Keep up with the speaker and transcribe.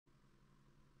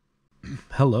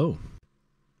Hello.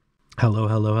 Hello,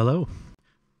 hello, hello.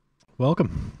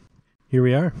 Welcome. Here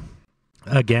we are.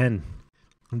 Again,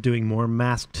 I'm doing more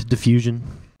masked diffusion.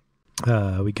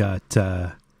 We got,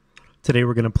 today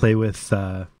we're going to play with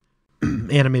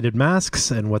animated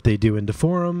masks and what they do in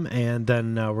Deforum, and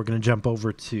then we're going to jump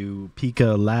over to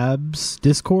Pika Labs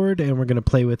Discord, and we're going to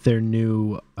play with their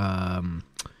new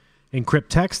encrypt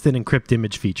text and encrypt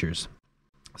image features.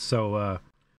 So,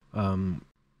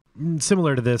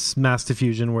 similar to this mask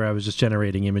diffusion where I was just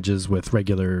generating images with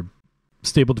regular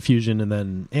stable diffusion and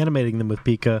then animating them with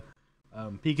Pika.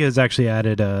 Pika has actually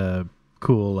added a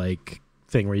cool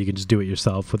thing where you can just do it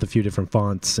yourself with a few different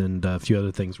fonts and a few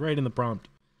other things right in the prompt.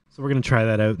 So we're going to try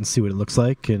that out and see what it looks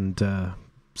like and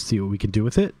see what we can do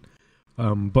with it.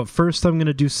 But first I'm going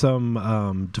to do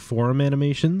some Deforum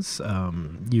animations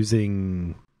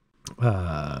using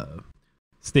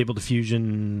stable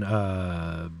diffusion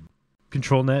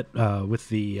ControlNet with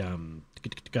the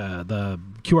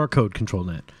QRCode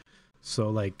ControlNet.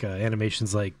 So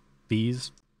animations like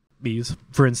these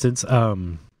for instance,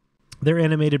 they're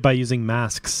animated by using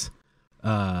masks,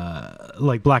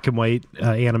 like black and white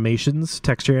animations,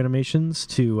 texture animations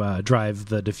to drive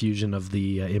the diffusion of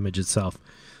the image itself.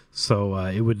 So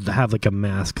it would have like a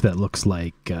mask that looks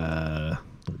like, let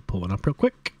me pull one up real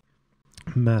quick.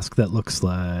 Mask that looks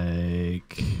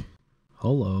like,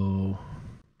 hello.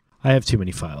 I have too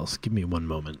many files. Give me one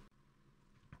moment.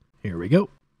 Here we go.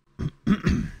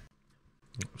 It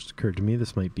just occurred to me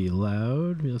this might be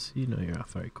loud. You'll see. No, you're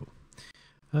off. All right, cool.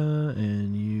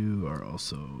 And you are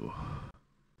also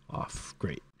off.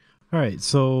 Great. All right,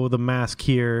 so the mask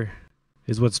here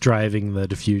is what's driving the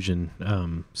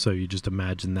diffusion. So you just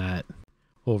imagine that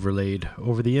overlaid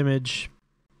over the image,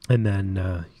 and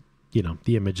then,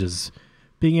 the image is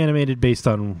being animated based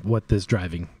on what this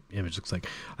driving image looks like.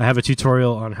 I have a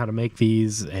tutorial on how to make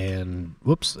these and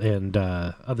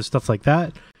other stuff like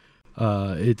that.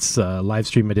 It's a live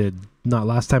stream I did not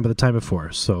last time but the time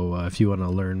before, so if you want to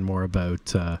learn more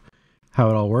about how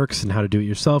it all works and how to do it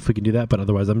yourself, we can do that. But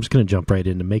otherwise I'm just going to jump right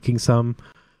into making some.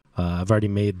 I've already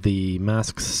made the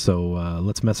masks, so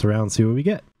let's mess around and see what we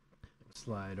get.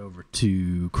 Slide over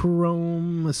to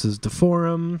Chrome. This is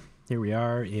Deforum. Here we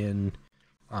are in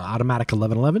Automatic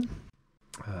 1111.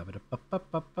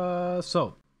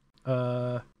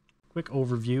 Quick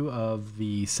overview of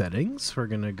the settings. We're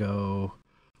going to go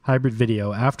hybrid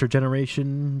video after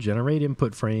generation, generate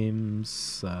input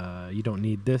frames. You don't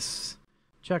need this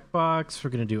checkbox.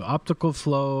 We're going to do optical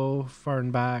flow, far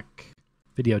and back,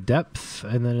 video depth,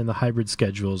 and then in the hybrid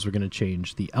schedules, we're going to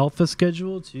change the alpha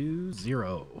schedule to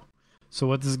 0. So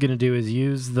what this is going to do is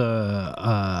use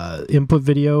the input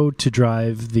video to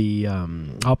drive the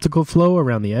optical flow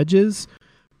around the edges,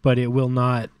 but it will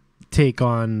not take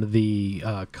on the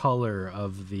color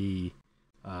of the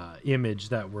image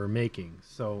that we're making.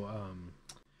 So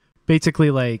basically,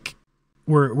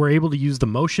 we're able to use the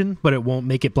motion, but it won't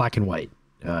make it black and white.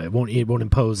 It won't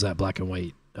impose that black and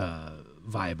white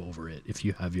vibe over it if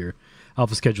you have your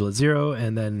alpha schedule at 0.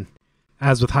 And then,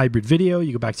 as with hybrid video,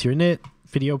 you go back to your init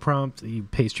video prompt, you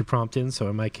paste your prompt in. So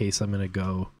in my case, I'm going to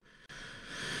go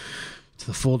to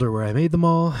the folder where I made them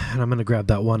all, and I'm going to grab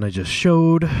that one I just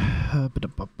showed.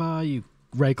 You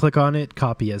right click on it,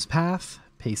 copy as path,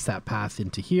 paste that path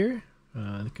into here.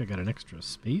 I think I got an extra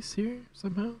space here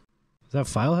somehow. Does that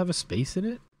file have a space in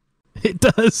it? It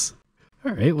does.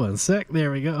 All right, one sec.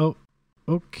 There we go.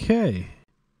 Oh, okay.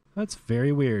 That's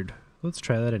very weird. Let's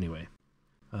try that anyway.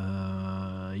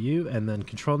 And then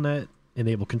ControlNet,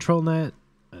 enable ControlNet.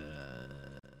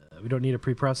 We don't need a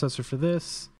preprocessor for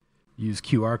this. Use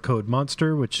QRCode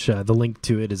monster, which the link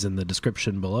to it is in the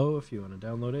description below if you want to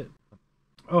download it.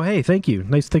 Oh, hey, thank you.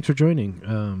 Thanks for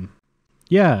joining.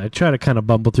 Yeah, I try to kind of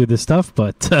bumble through this stuff,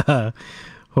 but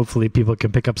hopefully people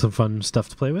can pick up some fun stuff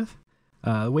to play with.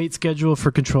 Weight schedule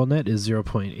for ControlNet is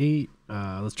 0.8.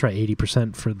 Let's try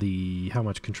 80% for how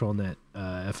much ControlNet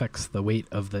affects the weight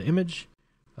of the image.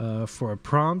 For a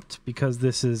prompt, because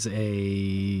this is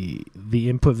the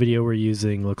input video we're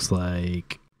using looks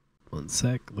like, looks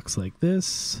like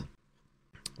this.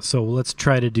 So let's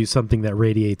try to do something that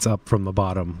radiates up from the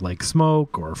bottom, like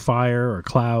smoke or fire or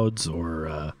clouds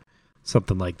or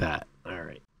something like that. All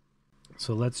right.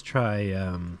 So let's try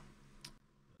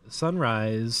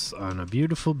sunrise on a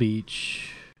beautiful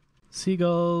beach,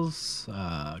 seagulls,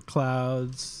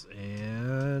 clouds,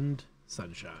 and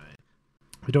sunshine.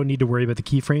 We don't need to worry about the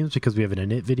keyframes because we have an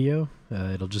init video.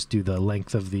 It'll just do the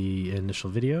length of the initial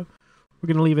video. We're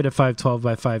going to leave it at 512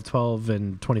 by 512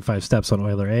 and 25 steps on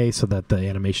Euler A so that the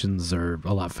animations are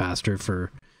a lot faster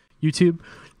for YouTube.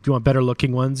 If you want better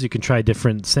looking ones, you can try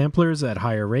different samplers at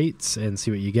higher rates and see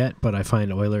what you get. But I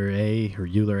find Euler A or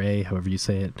Euler A, however you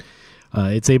say it,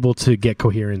 it's able to get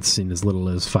coherence in as little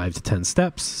as 5 to 10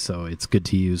 steps. So it's good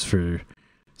to use for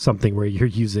something where you're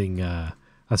using a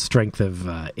strength of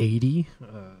 80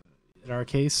 in our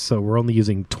case. So we're only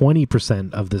using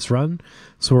 20% of this run.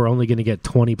 So we're only going to get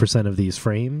 20% of these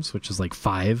frames, which is like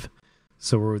 5.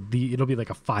 So it'll be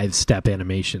like a 5-step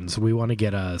animation. So we want to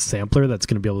get a sampler that's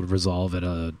going to be able to resolve at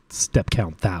a step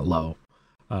count that low.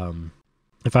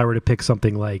 If I were to pick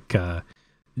something like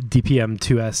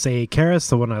DPM2SA Keras,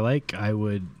 the one I like, I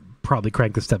would probably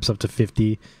crank the steps up to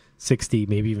 50, 60,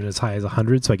 maybe even as high as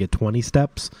 100. So I get 20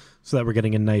 steps so that we're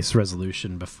getting a nice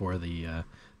resolution before the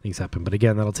things happen. But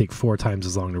again, that'll take 4 times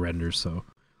as long to render. So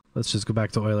let's just go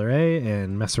back to Euler A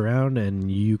and mess around, and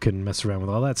you can mess around with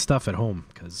all that stuff at home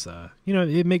because,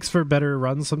 it makes for better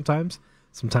runs sometimes.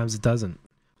 Sometimes it doesn't.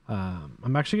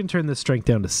 I'm actually going to turn this strength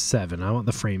down to 7. I want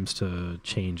the frames to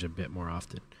change a bit more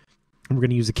often. And we're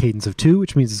going to use a cadence of 2,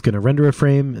 which means it's going to render a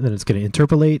frame, and then it's going to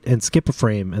interpolate and skip a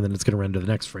frame, and then it's going to render the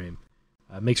next frame.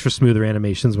 It makes for smoother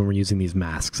animations when we're using these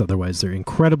masks. Otherwise, they're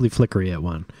incredibly flickery at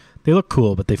 1. They look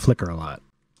cool, but they flicker a lot.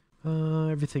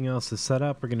 Everything else is set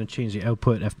up. We're going to change the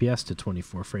output FPS to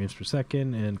 24 frames per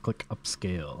second and click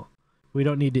upscale. We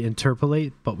don't need to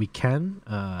interpolate, but we can.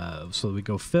 So we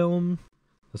go film.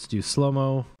 Let's do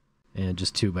slow-mo and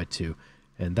just 2x2.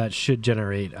 And that should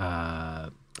generate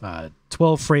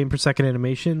 12 frame per second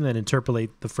animation, then interpolate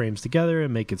the frames together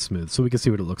and make it smooth. So we can see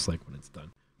what it looks like when it's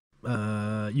done.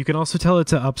 You can also tell it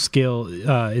to upscale,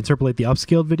 interpolate the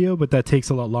upscaled video, but that takes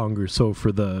a lot longer. So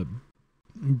for the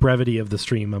brevity of the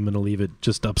stream, I'm going to leave it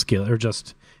just upscale or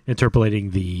just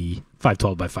interpolating the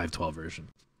 512 by 512 version.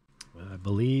 I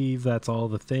believe that's all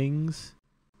the things.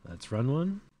 Let's run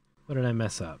one. What did I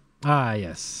mess up?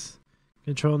 Yes.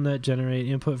 ControlNet generate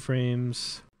input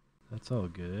frames. That's all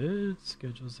good.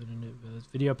 Schedules internet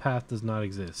video path does not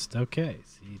exist. Okay.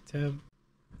 See temp.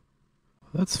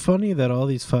 That's funny that all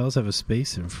these files have a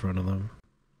space in front of them.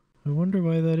 I wonder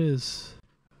why that is.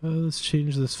 Let's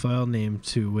change this file name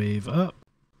to wave up.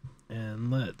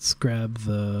 And let's grab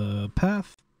the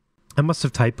path. I must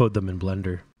have typoed them in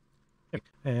Blender.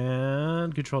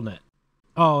 And ControlNet.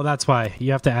 Oh, that's why.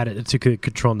 You have to add it to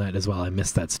ControlNet as well. I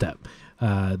missed that step.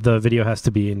 The video has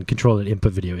to be in ControlNet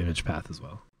input video image path as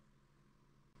well.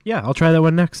 Yeah, I'll try that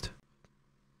one next.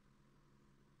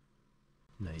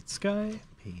 Night sky.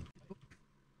 Paint.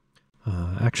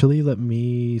 Actually, let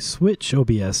me switch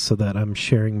OBS so that I'm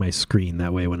sharing my screen.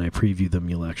 That way when I preview them,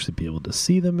 you'll actually be able to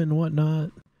see them and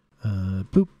whatnot.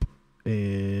 Boop.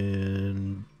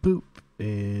 And boop.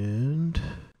 And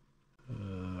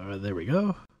there we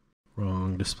go.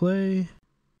 Wrong display.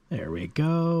 There we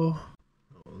go.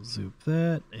 We'll zoom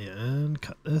that and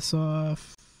cut this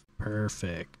off.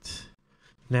 Perfect.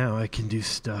 Now I can do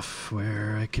stuff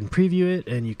where I can preview it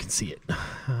and you can see it.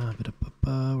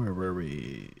 Where were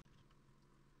we?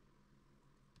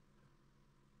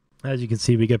 As you can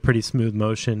see, we get pretty smooth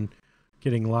motion,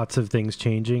 getting lots of things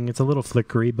changing. It's a little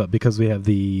flickery, but because we have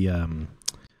the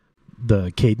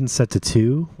cadence set to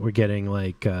 2, we're getting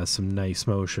like some nice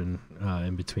motion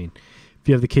in between. If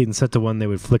you have the cadence set to 1, they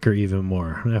would flicker even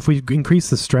more. Now, if we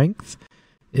increase the strength,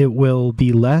 it will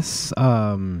be less.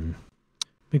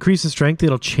 Increase the strength,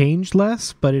 it'll change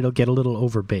less, but it'll get a little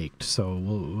overbaked. So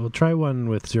we'll try one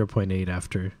with 0.8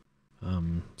 after,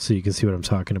 so you can see what I'm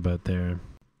talking about there.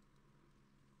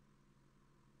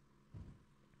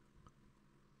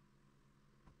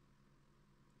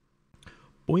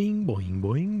 Boing, boing,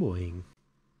 boing, boing.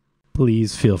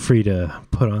 Please feel free to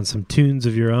put on some tunes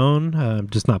of your own. I'm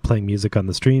just not playing music on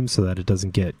the stream so that it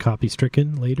doesn't get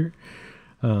copy-stricken later.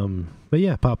 But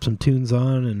yeah, pop some tunes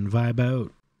on and vibe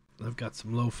out. I've got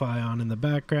some lo-fi on in the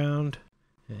background.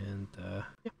 And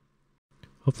yeah.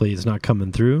 Hopefully it's not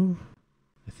coming through.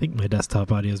 I think my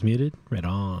desktop audio is muted. Right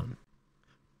on.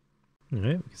 All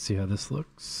right, we can see how this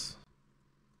looks.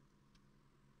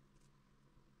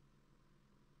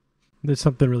 There's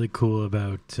something really cool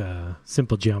about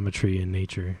simple geometry in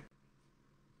nature.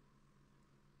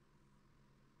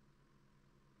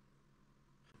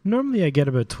 Normally I get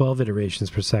about 12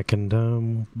 iterations per second.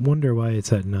 Wonder why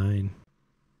it's at 9.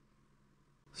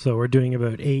 So we're doing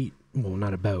about 8, well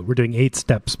not about, we're doing 8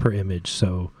 steps per image.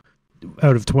 So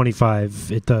out of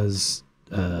 25 it does,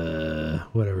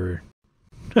 whatever.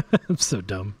 I'm so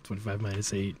dumb, 25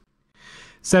 minus 8.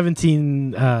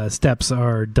 17 steps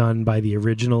are done by the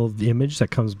original image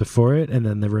that comes before it, and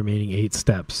then the remaining 8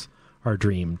 steps are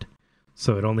dreamed.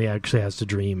 So it only actually has to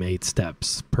dream 8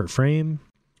 steps per frame.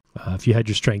 If you had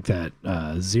your strength at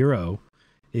 0,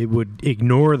 it would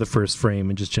ignore the first frame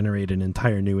and just generate an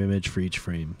entire new image for each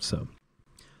frame. So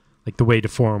like the way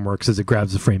Deforum works is it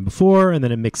grabs the frame before and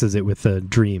then it mixes it with the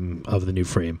dream of the new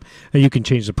frame. And you can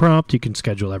change the prompt, you can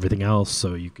schedule everything else,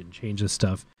 so you can change this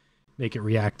stuff, make it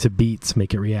react to beats,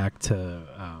 make it react to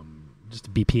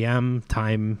just BPM,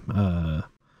 time,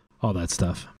 all that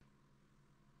stuff.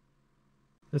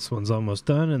 This one's almost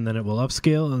done, and then it will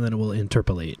upscale, and then it will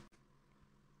interpolate.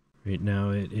 Right now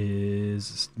it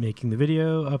is making the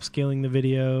video, upscaling the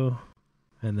video,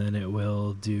 and then it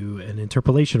will do an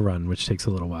interpolation run, which takes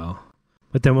a little while.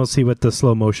 But then we'll see what the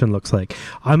slow motion looks like.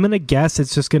 I'm going to guess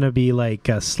it's just going to be like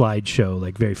a slideshow,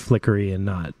 like very flickery and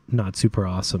not super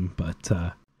awesome. But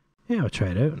yeah, I'll try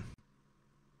it out.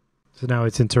 So now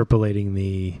it's interpolating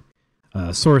the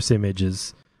source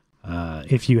images.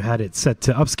 If you had it set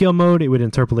to upscale mode, it would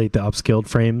interpolate the upscaled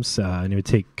frames, and it would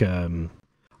take...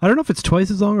 I don't know if it's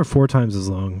twice as long or 4 times as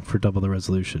long for double the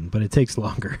resolution, but it takes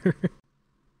longer.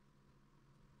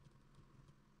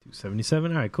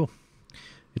 277. All right, cool.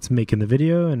 It's making the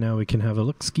video, and now we can have a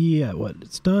look-ski at what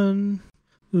it's done.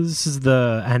 This is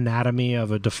the anatomy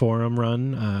of a Deforum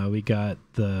run. We got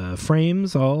the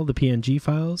frames, all the PNG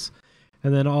files,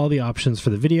 and then all the options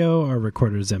for the video are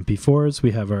recorded as MP4s.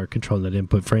 We have our ControlNet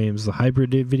input frames, the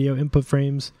hybrid video input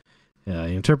frames,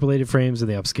 interpolated frames, and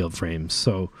the upscaled frames.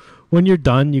 So when you're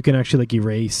done, you can actually like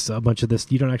erase a bunch of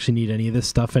this. You don't actually need any of this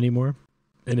stuff anymore.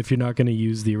 And if you're not going to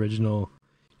use the original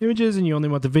images and you only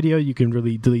want the video, you can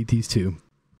really delete these too.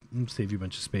 Save you a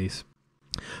bunch of space.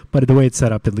 But the way it's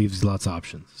set up, it leaves lots of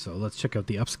options. So let's check out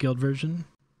the upscaled version.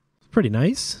 It's pretty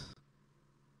nice.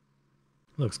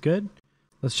 Looks good.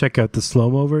 Let's check out the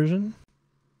slow-mo version.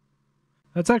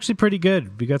 That's actually pretty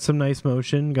good. We got some nice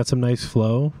motion, got some nice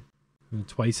flow. And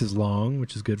twice as long,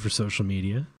 which is good for social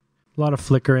media. A lot of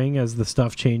flickering as the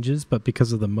stuff changes, but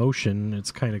because of the motion, it's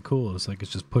kind of cool. It's like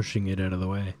it's just pushing it out of the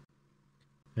way.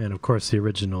 And of course, the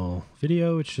original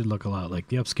video, which should look a lot like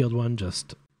the upscaled one,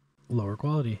 just lower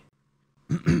quality.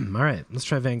 All right, let's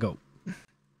try Van Gogh.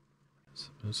 So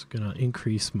I'm just going to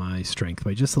increase my strength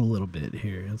by just a little bit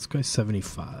here. Let's go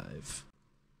 75.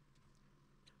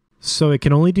 So it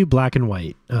can only do black and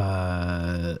white.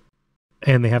 And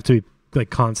they have to be like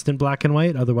constant black and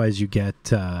white. Otherwise, you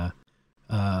get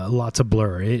lots of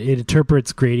blur. It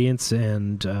interprets gradients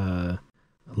and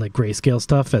like grayscale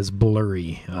stuff as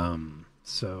blurry.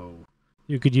 So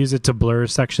you could use it to blur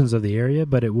sections of the area,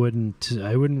 but it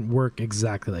wouldn't work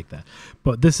exactly like that.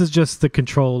 But this is just the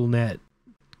ControlNet,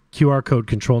 QRCode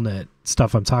ControlNet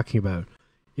stuff I'm talking about.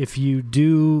 If you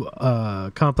do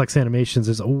complex animations,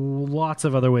 there's lots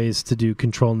of other ways to do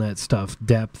ControlNet stuff,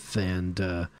 depth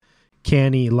and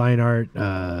canny, line art,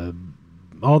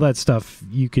 all that stuff.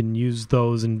 You can use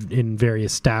those in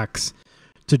various stacks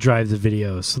to drive the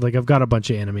video. So like I've got a bunch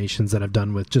of animations that I've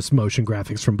done with just motion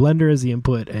graphics from Blender as the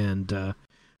input and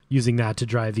using that to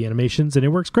drive the animations, and it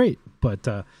works great. But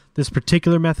this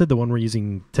particular method, the one we're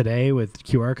using today with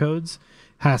QR codes,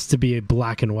 has to be a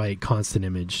black and white constant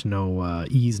image. No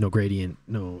ease, no gradient,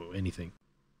 no anything.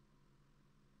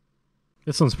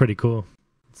 This one's pretty cool.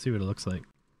 Let's see what it looks like.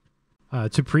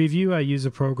 To preview, I use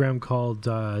a program called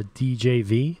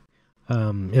DJV.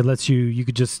 It lets you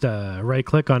could just right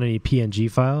click on any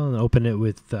PNG file and open it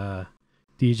with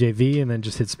DJV and then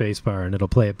just hit spacebar and it'll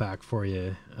play it back for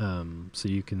you, so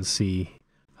you can see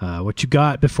what you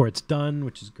got before it's done,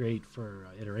 which is great for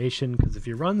iteration, because if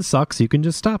your run sucks, you can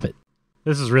just stop it.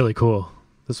 This is really cool.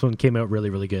 This one came out really,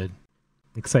 really good.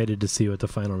 Excited to see what the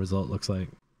final result looks like.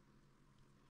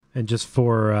 And just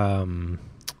for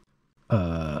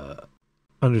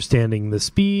understanding the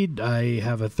speed, I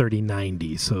have a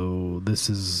 3090, so this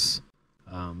is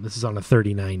on a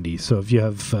 3090. So if you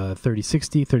have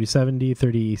 3060, 3070,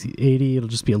 3080, it'll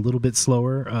just be a little bit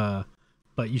slower,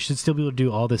 but you should still be able to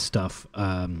do all this stuff.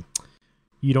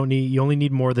 You only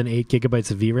need more than 8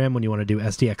 gigabytes of VRAM when you want to do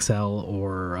SDXL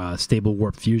or stable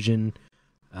warp fusion.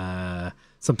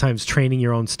 Sometimes training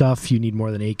your own stuff, you need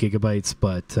more than 8 gigabytes,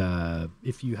 but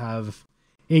if you have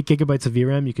 8 gigabytes of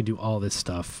VRAM, you can do all this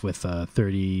stuff with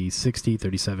 3060,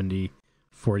 3070,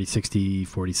 4060,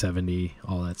 4070,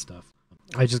 all that stuff.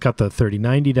 I just got the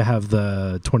 3090 to have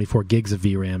the 24 gigs of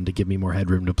VRAM to give me more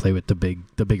headroom to play with the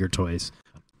bigger toys.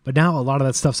 But now a lot of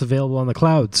that stuff's available on the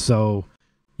cloud, so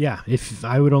yeah, if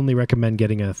I would only recommend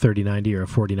getting a 3090 or a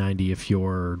 4090 if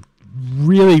you're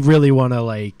really want to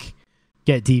like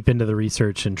get deep into the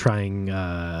research and trying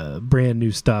brand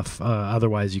new stuff.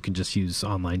 Otherwise, you can just use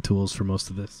online tools for most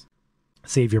of this.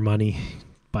 Save your money,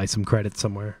 buy some credits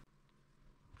somewhere.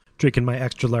 Drinking my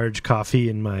extra large coffee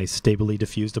in my stably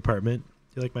diffused apartment.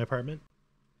 Do you like my apartment?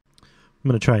 I'm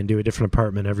going to try and do a different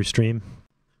apartment every stream.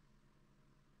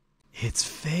 It's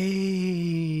fake.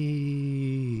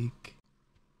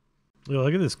 Oh,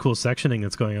 look at this cool sectioning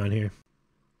that's going on here.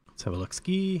 Let's have a look.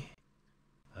 Ski.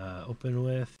 Open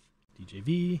with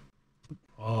DJV.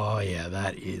 Oh, yeah,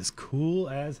 that is cool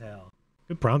as hell.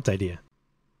 Good prompt idea.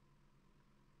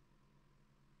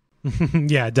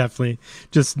 Yeah, definitely.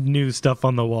 Just new stuff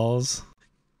on the walls.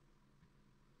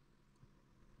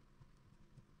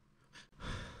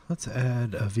 Let's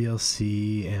add a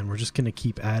VLC, and we're just going to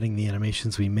keep adding the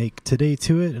animations we make today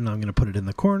to it, and I'm going to put it in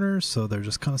the corner so they're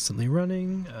just constantly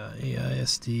running.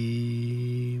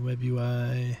 AISD,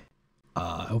 WebUI,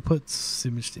 outputs,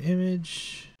 image to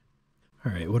image.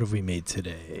 All right, what have we made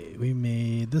today? We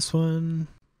made this one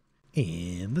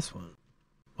and this one.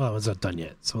 Well, that one's not done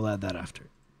yet, so we'll add that after.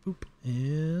 Boop.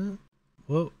 And,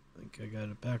 whoa, I think I got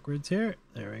it backwards here.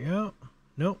 There we go.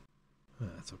 Nope.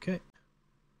 That's okay.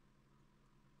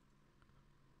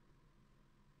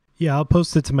 Yeah, I'll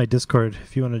post it to my Discord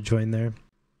if you want to join there.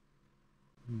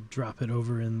 Drop it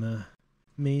over in the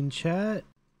main chat.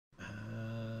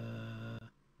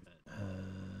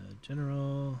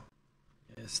 General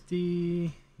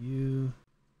SD U.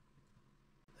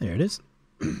 There it is.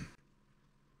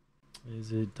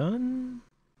 Is it done?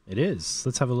 It is.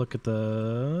 Let's have a look at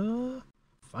the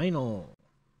final.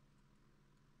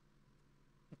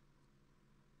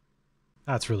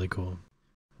 That's really cool.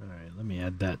 All right, let me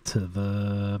add that to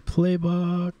the play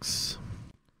box.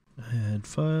 Add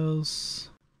files.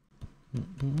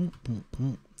 There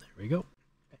we go.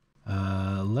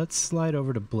 Let's slide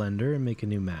over to Blender and make a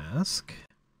new mask,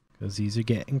 because these are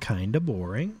getting kind of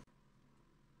boring.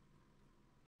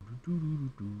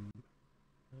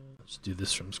 Let's do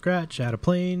this from scratch. Add a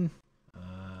plane.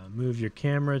 Move your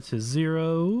camera to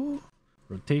 0.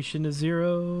 Rotation to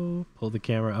 0. Pull the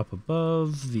camera up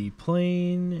above the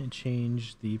plane and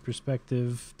change the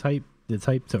perspective type, the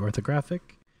type to orthographic,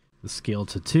 the scale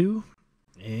to 2.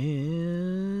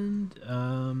 And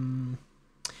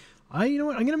you know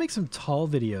what? I'm gonna make some tall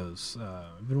videos.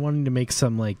 I've been wanting to make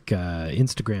some like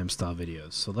Instagram style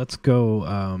videos. So let's go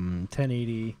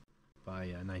 1080 by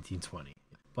 1920.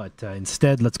 But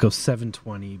instead, let's go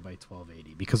 720 by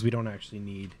 1280 because we don't actually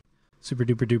need super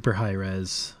duper duper high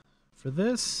res for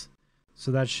this.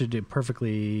 So that should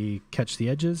perfectly catch the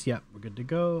edges. Yep, we're good to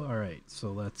go. All right,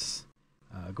 so let's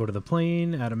go to the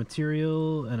plane, add a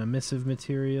material, an emissive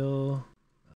material.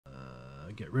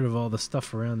 Get rid of all the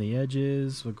stuff around the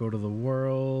edges. We'll go to the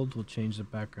world. We'll change the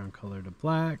background color to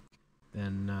black.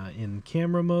 Then in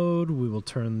camera mode, we will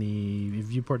turn the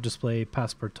viewport display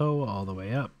passepartout all the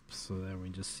way up so that we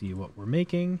just see what we're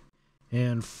making.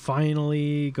 And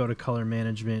finally, go to color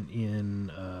management in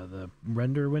the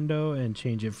render window and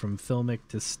change it from filmic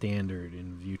to standard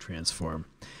in view transform.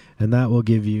 And that will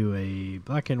give you a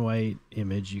black and white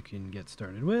image you can get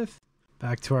started with.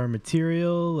 Back to our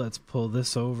material. Let's pull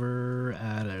this over,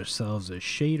 add ourselves a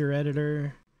shader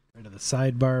editor. Right to the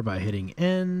sidebar by hitting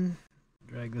N.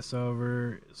 Drag this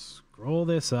over, scroll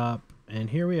this up, and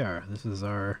here we are. This is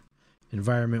our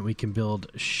environment we can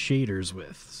build shaders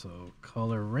with. So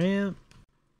color ramp,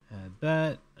 add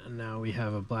that, and now we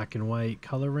have a black and white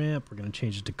color ramp. We're going to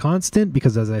change it to constant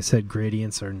because, as I said,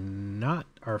 gradients are not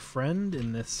our friend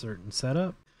in this certain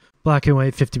setup. Black and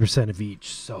white, 50% of each.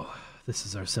 So this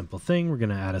is our simple thing. We're going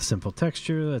to add a simple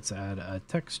texture. Let's add a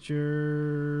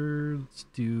texture. Let's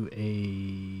do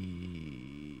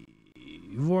a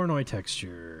Voronoi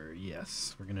texture.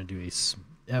 Yes, we're going to do a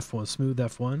F1, smooth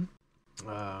F1.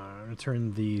 I'm going to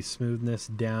turn the smoothness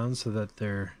down so that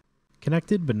they're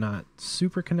connected, but not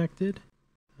super connected.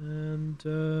 And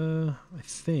I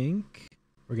think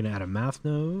we're going to add a math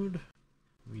node.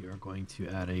 We are going to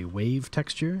add a wave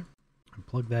texture and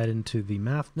plug that into the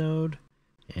math node.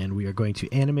 And we are going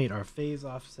to animate our phase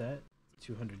offset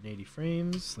 280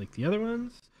 frames like the other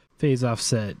ones. Phase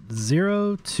offset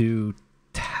 0 to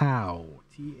tau,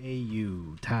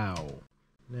 T-A-U, tau.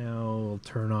 Now we'll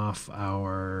turn off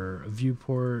our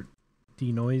viewport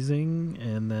denoising,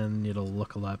 and then it'll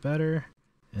look a lot better.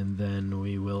 And then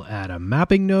we will add a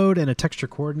mapping node and a texture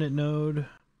coordinate node.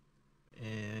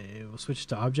 And we'll switch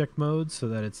to object mode so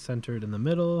that it's centered in the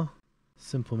middle.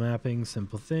 Simple mapping,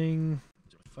 simple thing.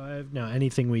 5. Now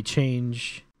anything we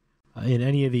change in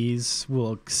any of these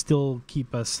will still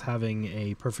keep us having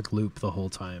a perfect loop the whole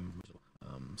time.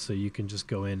 So you can just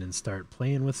go in and start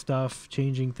playing with stuff,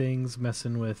 changing things,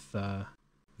 messing with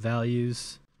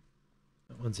values.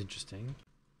 That one's interesting.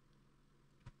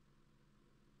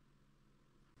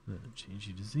 Change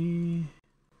you to Z.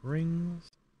 Rings.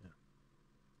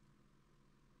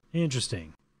 Yeah.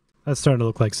 Interesting. That's starting to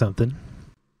look like something.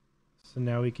 So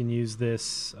now we can use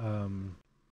this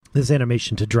this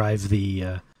animation to drive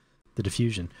the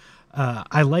diffusion.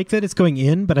 I like that it's going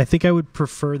in, but I think I would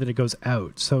prefer that it goes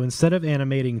out. So instead of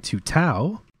animating to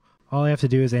tau, all I have to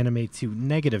do is animate to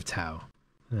negative tau.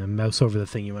 And then mouse over the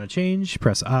thing you want to change,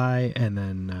 press I, and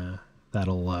then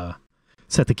that'll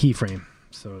set the keyframe.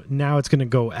 So now it's going to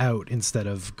go out instead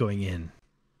of going in.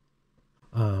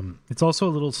 It's also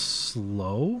a little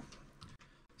slow.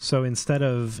 So instead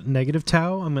of negative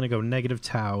tau, I'm going to go negative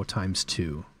tau times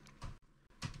 2.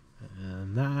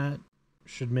 And that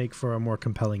should make for a more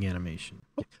compelling animation.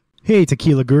 Hey,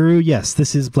 Tequila Guru. Yes,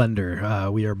 this is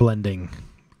Blender. We are blending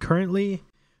currently,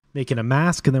 making a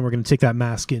mask, and then we're going to take that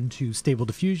mask into Stable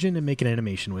Diffusion and make an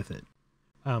animation with it.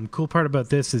 Cool part about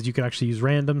this is you can actually use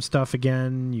random stuff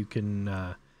again. You can,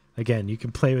 again, you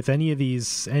can play with any of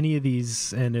these, and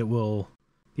the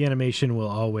animation will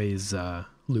always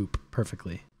loop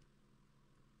perfectly.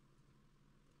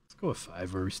 Let's go with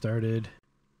 5 where we started.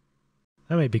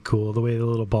 That might be cool, the way the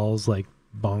little balls like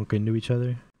bonk into each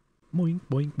other. Boink,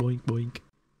 boink, boink, boink.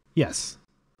 Yes,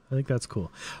 I think that's cool.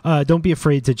 Don't be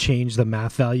afraid to change the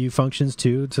math value functions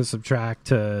too, to subtract,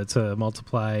 to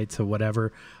multiply, to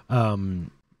whatever.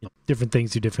 Different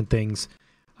things do different things.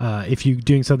 If you're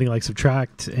doing something like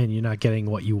subtract and you're not getting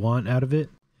what you want out of it,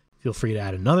 feel free to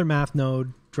add another math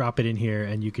node, drop it in here,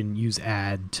 and you can use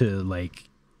add to like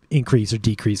increase or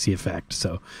decrease the effect.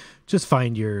 So just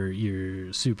find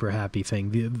your super happy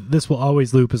thing. This will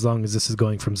always loop as long as this is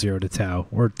going from 0 to tau,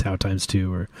 or tau times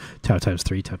 2, or tau times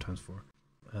 3, tau times 4.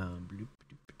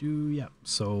 Yeah,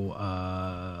 so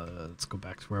let's go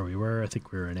back to where we were. I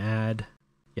think we were in add.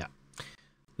 Yeah,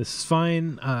 this is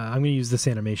fine. I'm going to use this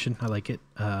animation. I like it.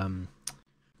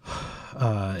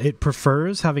 It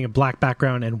prefers having a black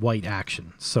background and white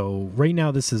action. So right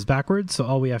now this is backwards, so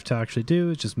all we have to actually do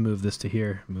is just move this to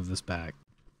here, move this back.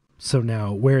 So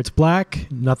now where it's black,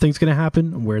 nothing's going to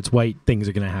happen. Where it's white, things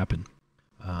are going to happen.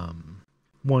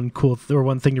 One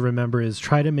thing to remember is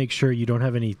try to make sure you don't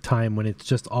have any time when it's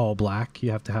just all black. You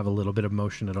have to have a little bit of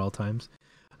motion at all times.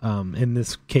 In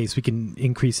this case, we can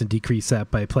increase and decrease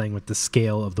that by playing with the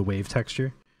scale of the wave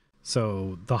texture.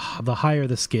 So the higher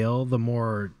the scale, the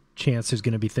more chance there's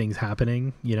going to be things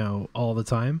happening, all the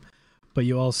time. But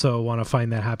you also want to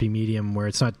find that happy medium where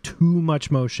it's not too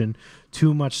much motion,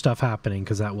 too much stuff happening,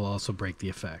 because that will also break the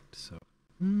effect. So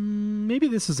maybe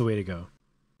this is the way to go.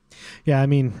 Yeah, I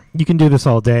mean, you can do this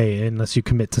all day unless you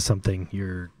commit to something.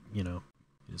 It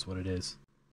is what it is.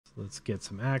 So let's get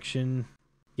some action.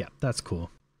 Yeah, that's cool.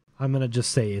 I'm going to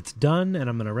just say it's done, and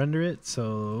I'm going to render it.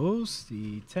 So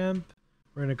see temp.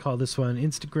 We're going to call this one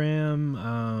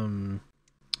Instagram.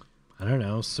 I don't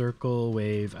know, circle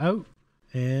wave out.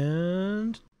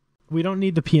 And we don't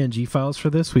need the PNG files for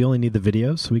this. We only need the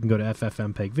video. So we can go to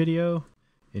FFmpeg video,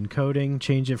 encoding,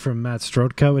 change it from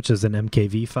Matstrodka, which is an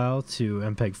MKV file, to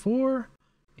MPEG-4,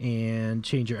 and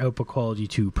change your output quality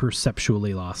to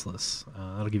perceptually lossless.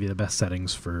 That'll give you the best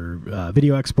settings for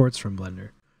video exports from Blender.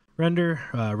 Render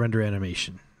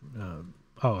animation.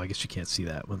 I guess you can't see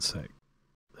that. One sec.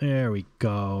 There we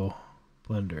go.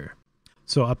 Blender.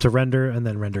 So up to render and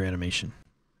then render animation.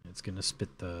 It's going to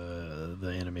spit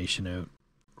the animation out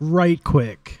right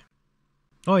quick.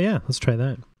 Oh yeah, let's try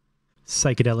that.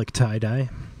 Psychedelic tie-dye.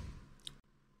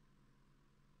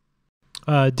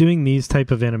 Doing these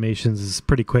type of animations is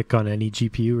pretty quick on any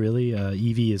GPU, really.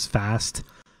 Eevee is fast.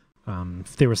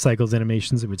 If they were Cycles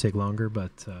animations, it would take longer,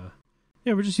 but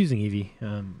yeah, we're just using Eevee.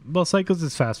 Well, Cycles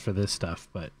is fast for this stuff,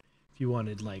 but if you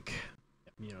wanted,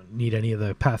 need any of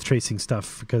the path tracing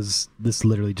stuff, because this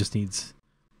literally just needs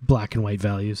black and white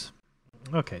values.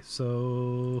 Okay,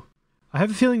 so I have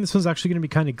a feeling this one's actually going to be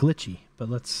kind of glitchy, but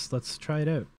let's try it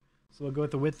out. So we'll go with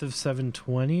the width of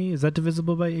 720. Is that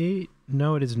divisible by 8?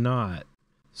 No, it is not.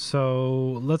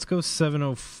 So let's go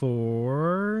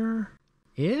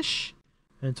 704-ish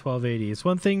and 1280. It's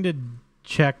one thing to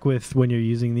check with when you're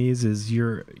using these is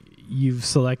you've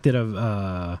selected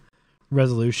a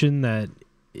resolution that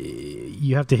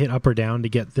you have to hit up or down to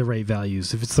get the right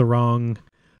values. If it's the wrong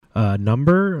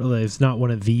number, it's not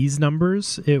one of these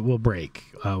numbers, it will break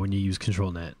when you use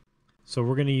ControlNet. So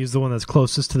we're going to use the one that's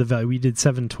closest to the value. We did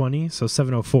 720, so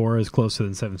 704 is closer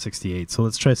than 768. So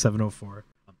let's try 704.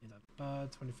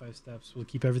 25 steps. We'll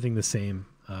keep everything the same,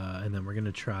 and then we're going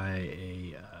to try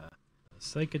a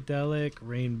psychedelic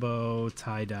rainbow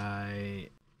tie-dye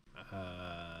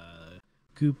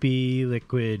goopy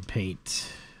liquid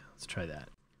paint. Let's try that.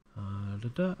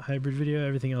 Hybrid video,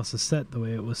 everything else is set the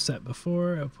way it was set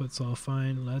before. Output's all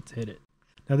fine. Let's hit it.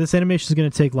 Now this animation is going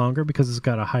to take longer because it's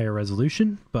got a higher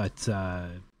resolution, but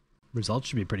results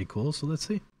should be pretty cool. So let's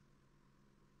see.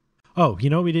 Oh,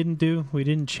 you know what we didn't do? We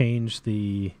didn't change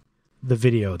the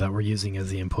video that we're using as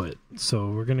the input.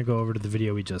 So we're going to go over to the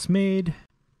video we just made.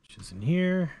 which is in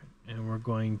here. And we're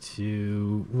going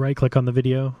to right click on the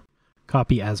video,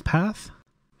 copy as path,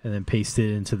 and then paste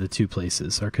it into the two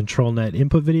places, our ControlNet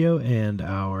input video and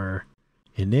our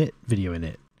init video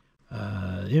init.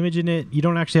 Image init, you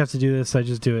don't actually have to do this. I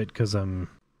just do it because I'm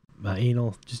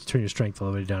anal. Just turn your strength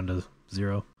all the way down to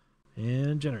 0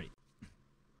 and generate.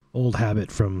 Old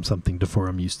habit from something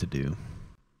Deforum used to do.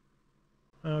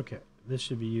 Okay, this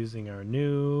should be using our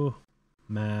new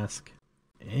mask,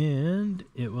 and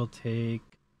it will take,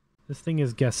 this thing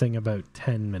is guessing about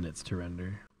 10 minutes to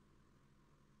render.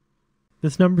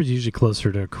 This number is usually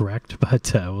closer to correct,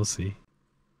 but we'll see.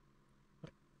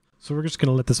 So we're just going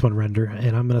to let this one render,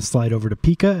 and I'm going to slide over to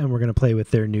Pika, and we're going to play with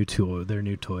their new tool, their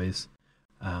new toys.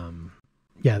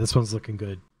 Yeah, this one's looking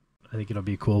good. I think it'll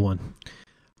be a cool one.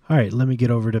 All right, let me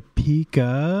get over to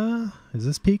Pika. Is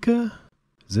this Pika?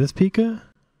 Is this Pika?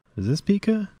 Is this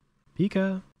Pika?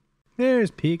 Pika. There's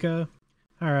Pika.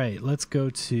 All right, let's go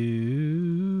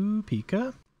to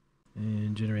Pika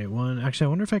and generate one. Actually, I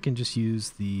wonder if I can just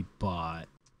use the bot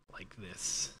like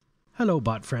this. Hello,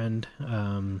 bot friend.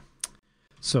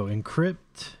 So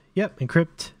encrypt, yep,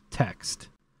 encrypt text.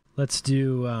 Let's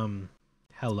do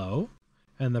hello,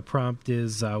 and the prompt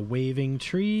is waving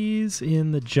trees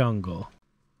in the jungle.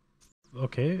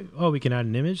 Okay, oh, we can add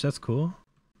an image, that's cool.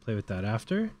 Play with that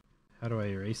after. How do I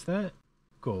erase that?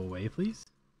 Go away, please.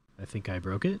 I think I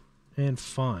broke it. And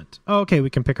font. Oh, okay, we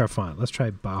can pick our font. Let's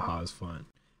try Baja's font.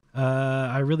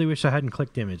 I really wish I hadn't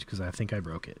clicked image because I think I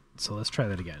broke it. So let's try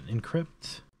that again.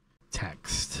 Encrypt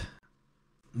text.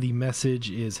 The message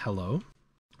is hello.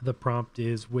 The prompt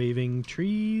is waving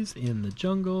trees in the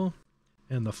jungle.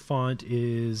 And the font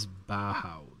is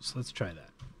Bauhaus. Let's try that.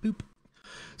 Boop.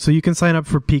 So you can sign up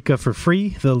for Pika for free.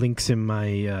 The link's in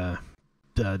my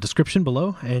description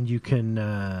below. And you can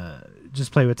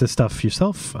just play with this stuff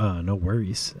yourself. No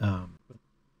worries.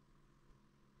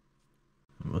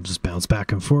 We'll just bounce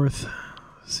back and forth.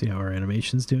 See how our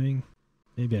animation's doing.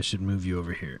 Maybe I should move you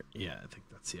over here. Yeah, I think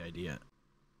that's the idea.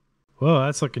 Whoa,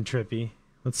 that's looking trippy.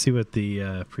 Let's see what the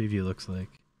preview looks like.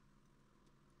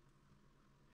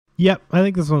 Yep, I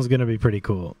think this one's going to be pretty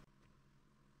cool.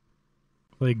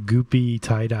 Like goopy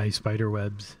tie-dye spider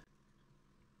webs.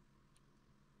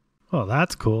 Oh,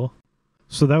 that's cool.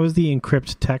 So that was the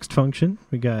encrypt text function.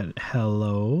 We got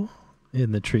hello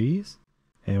in the trees.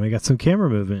 And we got some camera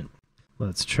movement.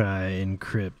 Let's try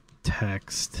encrypt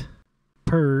text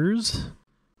Purz.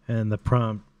 And the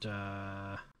prompt...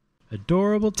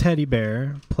 adorable teddy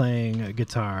bear playing a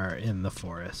guitar in the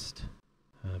forest.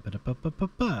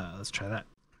 Let's try that.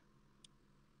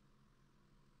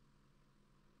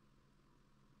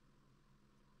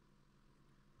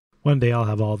 One day I'll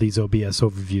have all these OBS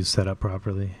overviews set up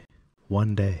properly.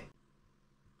 One day.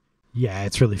 Yeah,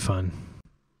 it's really fun.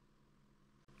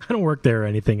 I don't work there or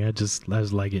anything. I just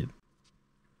like it.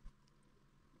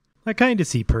 I kind of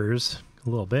see Purz a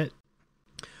little bit.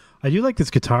 I do like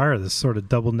this guitar, this sort of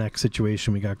double neck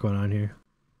situation we got going on here.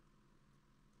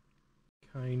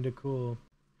 Kind of cool.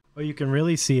 Oh, you can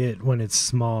really see it when it's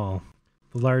small.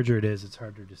 The larger it is, it's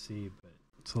harder to see, but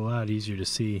it's a lot easier to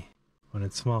see when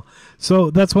it's small. So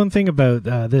that's one thing about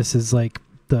this is like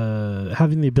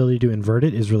having the ability to invert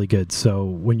it is really good. So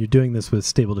when you're doing this with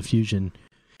Stable Diffusion,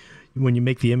 when you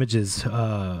make the images,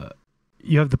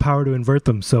 you have the power to invert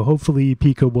them. So hopefully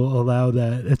Pika will allow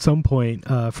that at some point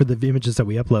for the images that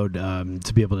we upload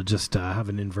to be able to just have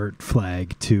an invert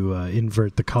flag to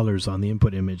invert the colors on the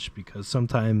input image, because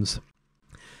sometimes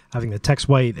having the text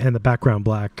white and the background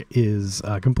black is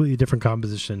a completely different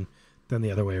composition than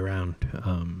the other way around.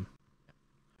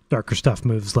 Darker stuff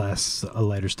moves less,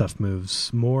 lighter stuff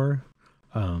moves more,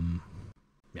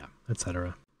 yeah,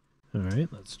 etc. All right,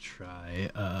 let's try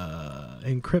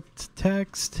encrypt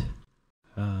text.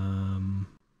 I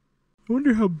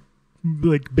wonder how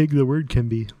like big the word can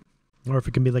be, or if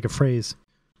it can be like a phrase.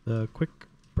 The quick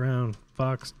brown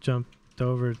fox jumped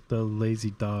over the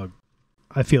lazy dog.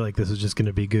 I feel like this is just going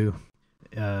to be goo.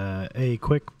 A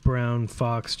quick brown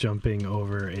fox jumping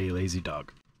over a lazy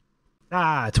dog.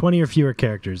 20 or fewer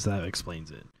characters. That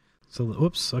explains it. So,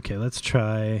 whoops. Okay, let's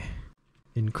try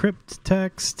encrypt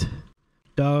text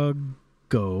dog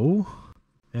go.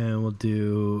 And we'll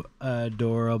do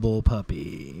adorable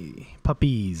puppy.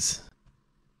 Puppies.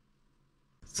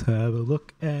 Let's have a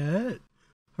look at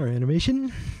our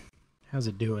animation. How's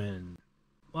it doing?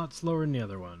 A lot slower than the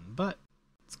other one, but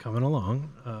it's coming along.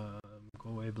 Go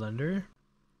away, Blender.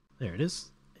 There it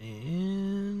is.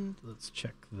 And let's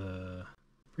check the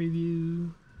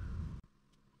preview.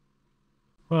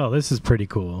 Well, this is pretty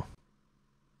cool.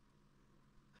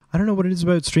 I don't know what it is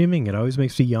about streaming. It always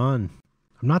makes me yawn.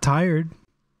 I'm not tired.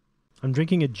 I'm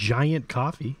drinking a giant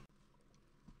coffee.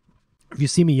 If you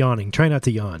see me yawning, try not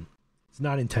to yawn. It's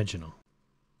not intentional.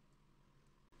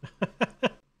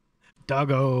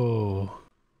 Doggo.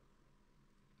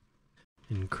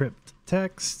 Encrypt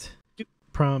text.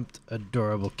 Prompt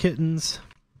adorable kittens.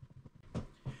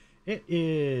 It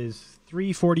is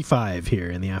 3:45 here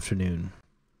in the afternoon.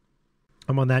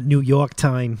 I'm on that New York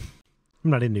time.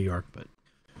 I'm not in New York, but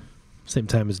same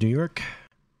time as New York.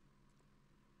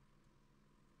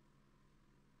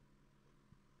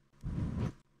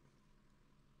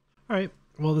 All right.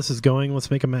 Well, this is going. Let's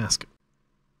make a mask.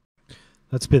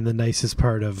 That's been the nicest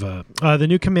part of the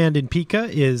new command in Pika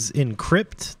is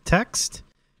encrypt text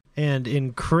and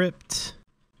encrypt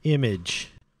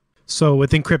image. So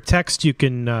with encrypt text, you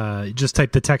can just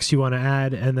type the text you want to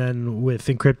add, and then with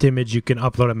encrypt image, you can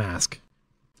upload a mask.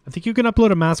 I think you can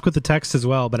upload a mask with the text as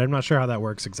well, but I'm not sure how that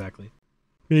works exactly.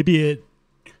 Maybe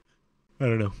I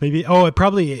don't know. Maybe it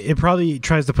probably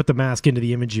tries to put the mask into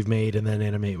the image you've made and then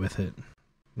animate with it.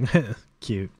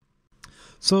 Cute.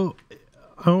 So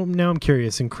now I'm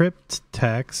curious. Encrypt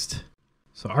text.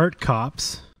 So art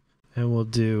cops, and we'll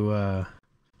do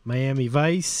Miami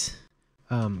Vice.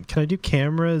 Can I do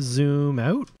camera zoom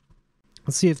out?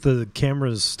 Let's see if the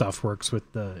camera's stuff works with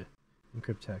the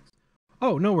encrypt text.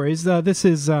 Oh, no worries. This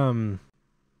is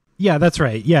yeah, that's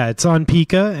right. Yeah, it's on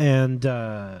Pika, and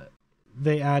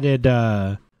they added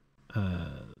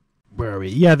where are we?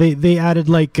 Yeah, they added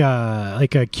like a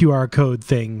QR code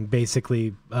thing,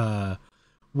 basically,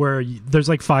 where there's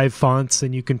like 5 fonts,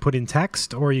 and you can put in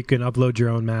text, or you can upload your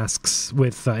own masks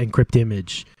with encrypt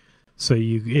image. So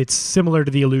it's similar to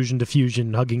the Illusion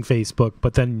Diffusion hugging Facebook,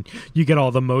 but then you get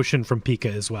all the motion from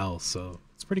Pika as well. So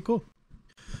it's pretty cool.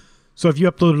 So if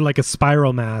you uploaded like a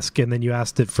spiral mask and then you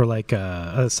asked it for like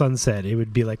a sunset, it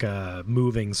would be like a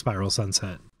moving spiral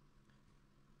sunset.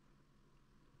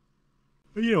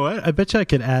 You know what? I bet you I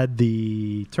could add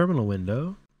the terminal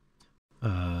window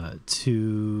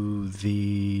to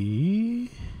the...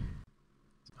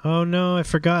 Oh no, I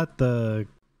forgot the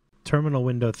terminal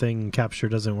window thing capture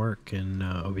doesn't work in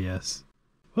OBS.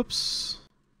 Whoops.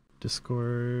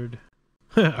 Discord.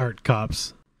 Art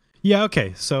cops. Yeah,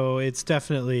 okay. So it's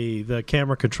definitely the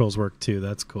camera controls work too.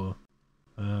 That's cool.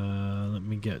 Let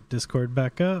me get Discord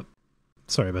back up.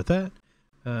 Sorry about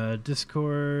that.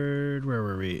 Discord, where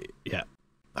were we? Yeah.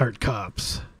 Art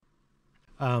cops.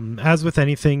 As with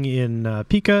anything in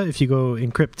Pika, if you go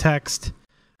encrypt text,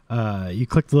 you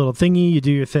click the little thingy, you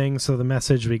do your thing. So the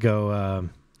message, we go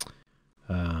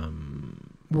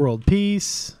world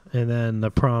peace, and then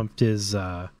the prompt is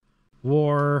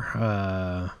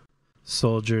war,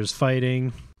 soldiers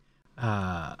fighting.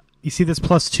 You see this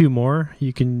 +2 more?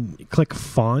 You can click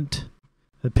font,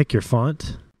 pick your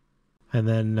font, and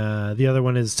then the other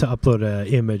one is to upload an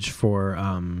image for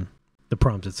the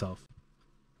prompt itself.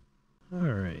 All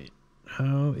right.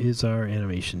 How is our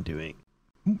animation doing?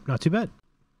 Ooh, not too bad.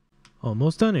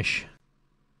 Almost done-ish.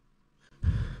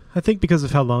 I think because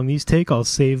of how long these take, I'll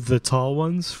save the tall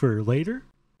ones for later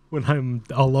when I'm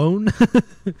alone.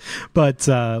 But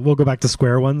we'll go back to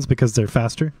square ones because they're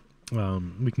faster.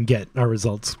 We can get our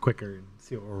results quicker and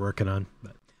see what we're working on.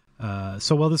 But,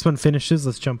 so while this one finishes,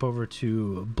 let's jump over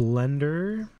to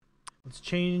Blender. Let's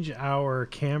change our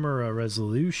camera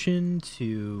resolution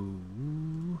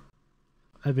to...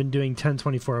 I've been doing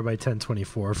 1024 by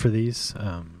 1024 for these.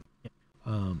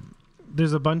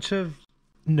 There's a bunch of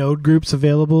node groups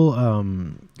available,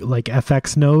 like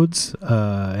FX nodes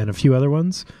and a few other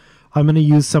ones. I'm going to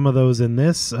use some of those in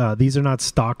this. These are not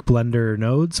stock Blender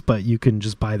nodes, but you can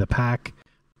just buy the pack. I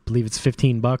believe it's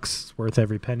 $15. It's worth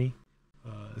every penny.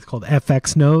 It's called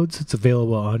FX nodes. It's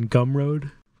available on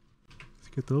Gumroad. Let's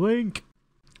get the link.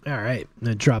 All right. I'm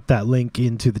going to drop that link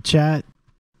into the chat.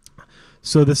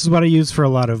 So this is what I use for a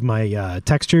lot of my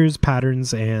textures,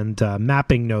 patterns, and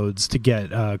mapping nodes to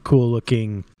get cool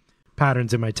looking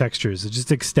patterns in my textures. It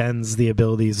just extends the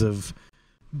abilities of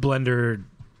Blender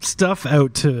stuff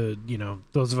out to, you know,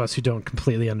 those of us who don't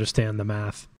completely understand the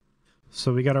math.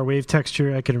 So we got our wave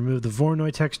texture. I can remove the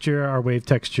Voronoi texture, our wave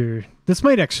texture. This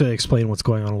might actually explain what's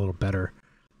going on a little better.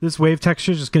 This wave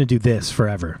texture is just going to do this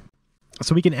forever.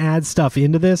 So we can add stuff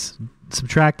into this,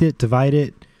 subtract it, divide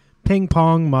it, ping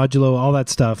pong, modulo, all that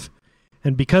stuff.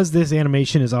 And because this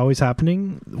animation is always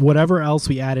happening, whatever else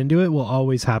we add into it will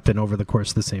always happen over the course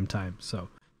of the same time. So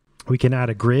we can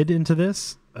add a grid into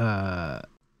this.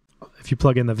 If you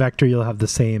plug in the vector, you'll have the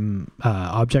same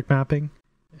object mapping.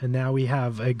 And now we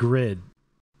have a grid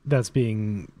that's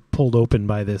being pulled open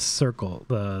by this circle,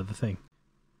 the thing,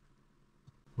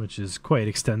 which is quite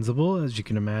extensible, as you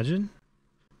can imagine.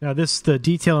 Now the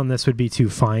detail on this would be too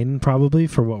fine probably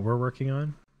for what we're working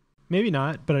on. Maybe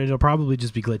not, but it'll probably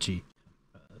just be glitchy.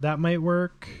 That might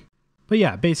work, But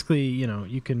yeah, basically, you know,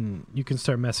 you can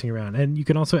start messing around, and you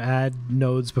can also add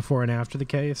nodes before and after the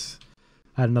case.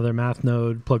 Add another math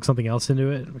node, plug something else into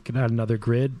it. We can add another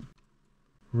grid.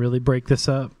 Really break this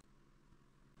up.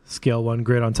 Scale one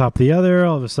grid on top of the other.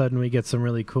 All of a sudden, we get some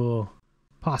really cool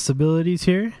possibilities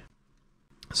here.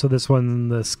 So this one,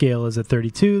 the scale is at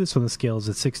 32. This one, the scale is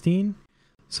at 16.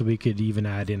 So we could even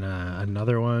add in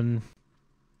another one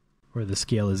where the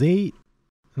scale is 8.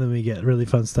 And then we get really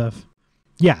fun stuff.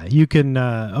 Yeah, you can,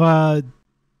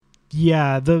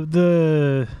 yeah,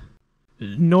 the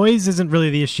noise isn't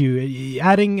really the issue.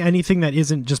 Adding anything that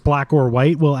isn't just black or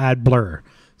white will add blur.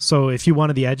 So if you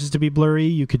wanted the edges to be blurry,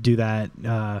 you could do that.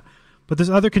 But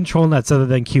there's other control nets other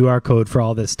than QRCode for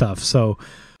all this stuff. So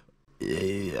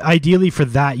ideally for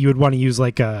that, you would want to use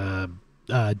like a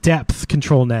depth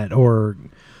control net or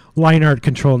line art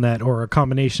control net or a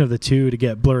combination of the two to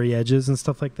get blurry edges and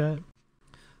stuff like that.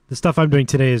 The stuff I'm doing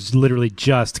today is literally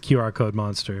just QRCode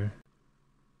monster.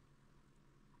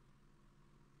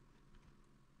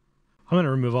 I'm going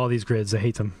to remove all these grids. I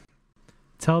hate them.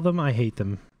 Tell them I hate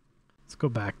them. Let's go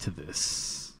back to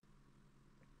this.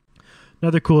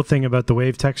 Another cool thing about the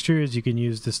wave texture is you can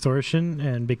use distortion,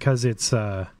 and because it's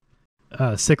a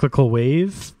cyclical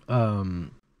wave, no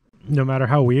matter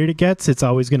how weird it gets, it's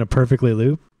always going to perfectly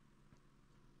loop.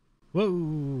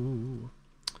 Whoa!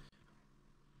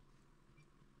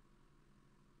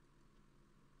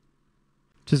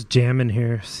 Just jamming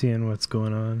here, seeing what's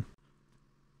going on.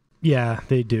 Yeah,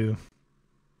 they do.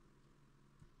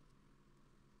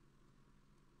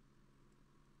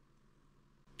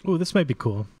 Oh, this might be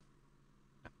cool.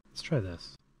 Let's try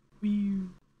this. Whee!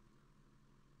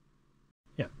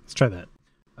 Yeah, let's try that.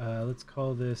 Let's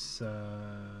call this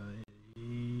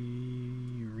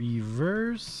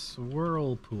reverse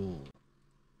whirlpool.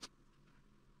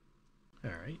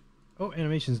 All right. Oh,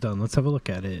 animation's done. Let's have a look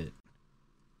at it.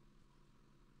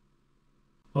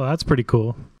 Well, that's pretty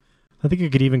cool. I think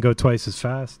it could even go twice as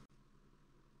fast.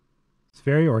 It's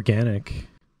very organic.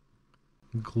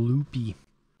 Gloopy.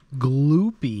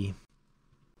 Gloopy.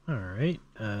 All right.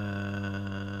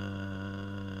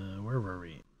 Where were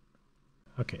we?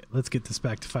 Okay, let's get this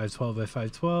back to 512 by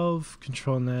 512.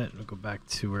 ControlNet. We'll go back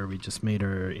to where we just made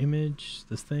our image,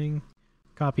 this thing.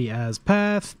 Copy as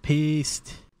path,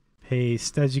 paste,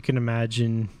 paste. As you can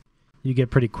imagine, you get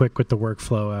pretty quick with the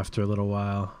workflow after a little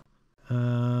while.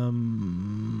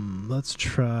 Let's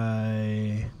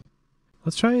try an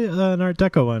Art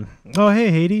Deco one. Oh,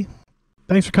 hey, Haiti.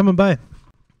 Thanks for coming by.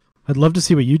 I'd love to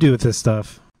see what you do with this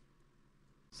stuff.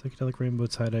 Psychedelic rainbow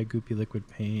tie-dye goopy liquid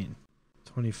paint.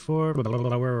 24. Blah, blah,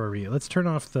 blah, where were we? Let's turn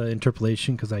off the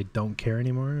interpolation because I don't care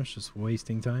anymore. It's just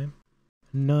wasting time.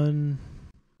 None.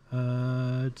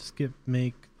 Just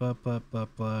make blah, blah, blah,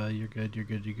 blah. You're good, you're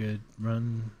good, you're good.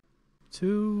 Run.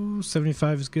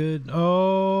 275 is good.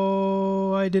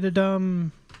 Oh, I did a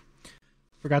dumb.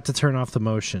 Forgot to turn off the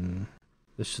motion.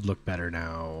 This should look better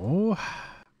now.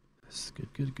 This is good,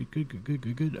 good, good, good, good, good,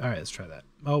 good, good. All right, let's try that.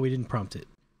 Oh, we didn't prompt it.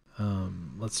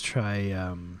 Let's try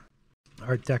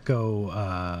Art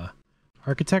Deco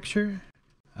architecture.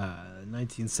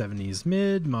 1970s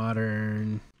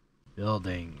mid-modern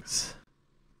buildings.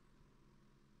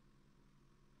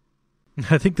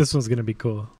 I think this one's going to be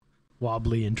cool.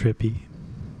 Wobbly and trippy.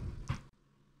 I'm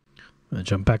going to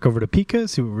jump back over to Pika,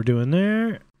 see what we're doing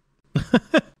there.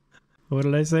 What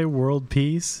did I say? World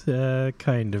peace?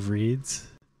 Kind of reads.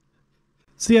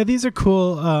 So yeah, these are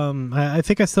cool. I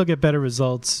think I still get better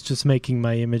results just making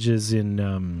my images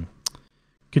in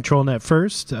ControlNet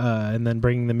first and then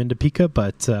bringing them into Pika,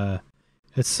 but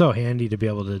it's so handy to be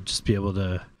able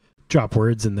to drop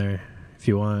words in there if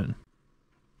you want.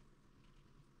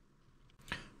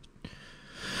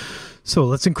 So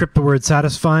let's encrypt the word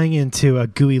satisfying into a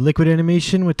GUI liquid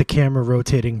animation with the camera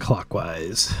rotating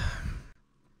clockwise.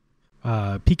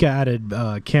 Pika added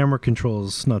camera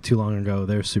controls not too long ago.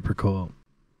 They're super cool.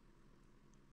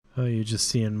 Oh, you're just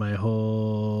seeing my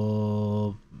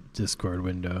whole Discord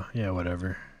window. Yeah,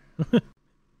 whatever.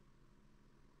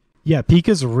 Yeah,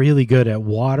 Pika's really good at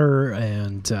water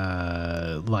and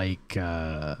yeah,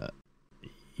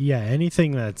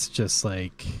 anything that's just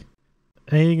like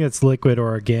anything that's liquid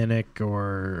or organic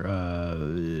or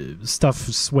stuff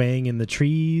swaying in the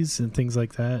trees and things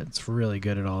like that. It's really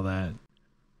good at all that.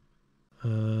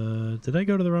 Did I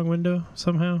go to the wrong window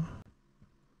somehow?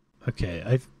 Okay,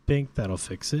 I think that'll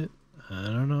fix it. I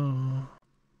don't know.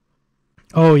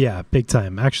 Oh yeah, big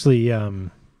time. Actually, I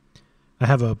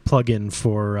have a plugin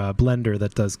for Blender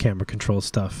that does camera control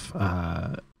stuff.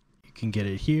 You can get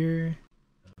it here.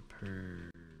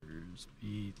 Purz,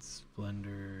 Beats,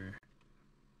 Blender.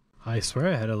 I swear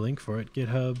I had a link for it.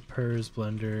 GitHub, Purz,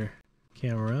 Blender,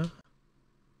 camera.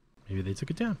 Maybe they took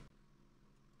it down.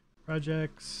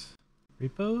 Projects,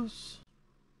 repos.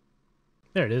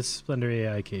 There it is, Blender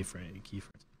AI keyframe.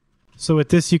 So with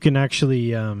this, you can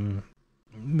actually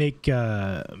make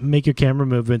your camera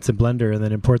movements in Blender and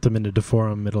then import them into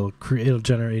Deforum. It'll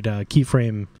generate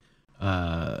keyframe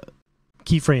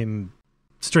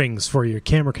strings for your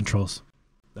camera controls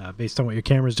based on what your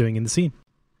camera's doing in the scene,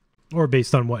 or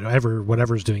based on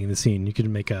whatever's doing in the scene. You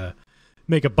can make a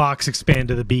box expand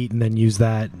to the beat and then use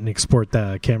that and export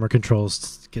the camera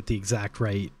controls to get the exact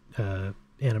right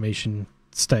animation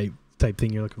type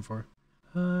thing you're looking for.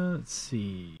 Let's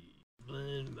see.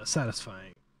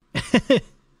 Satisfying.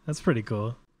 That's pretty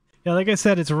cool. Yeah, like I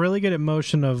said, it's really good at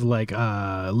motion of like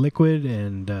liquid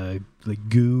and like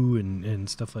goo and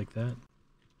stuff like that.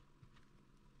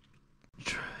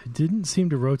 It didn't seem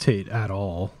to rotate at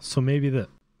all, so maybe the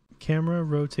camera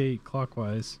rotate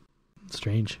clockwise.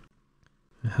 Strange.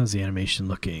 How's the animation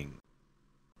looking?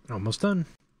 Almost done.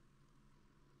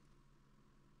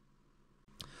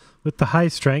 With the high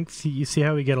strength, you see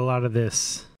how we get a lot of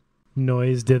this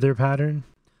noise dither pattern?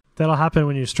 That'll happen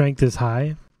when your strength is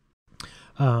high.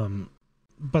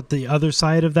 But the other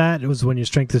side of that was when your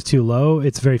strength is too low,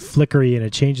 it's very flickery and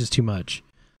it changes too much.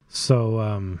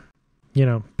 So,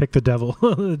 pick the devil,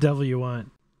 the devil you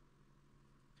want.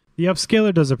 The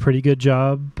upscaler does a pretty good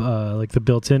job, like the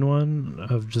built-in one,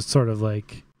 of just sort of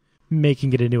like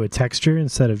making it into a texture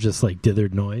instead of just like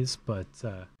dithered noise. But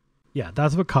yeah,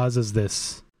 that's what causes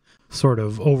this sort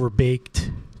of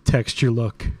overbaked texture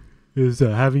look, is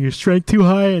having your strength too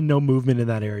high and no movement in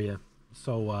that area.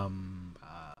 So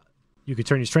you could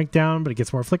turn your strength down, but it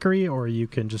gets more flickery, or you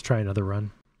can just try another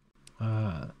run.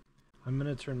 I'm going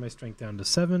to turn my strength down to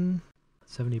 70%.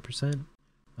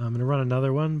 I'm going to run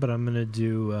another one, but I'm going to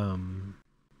do,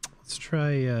 let's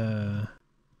try,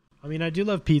 I do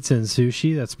love pizza and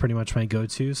sushi. That's pretty much my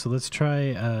go-to. So let's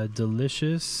try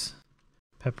delicious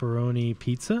pepperoni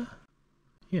pizza.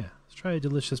 Yeah, let's try a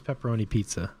delicious pepperoni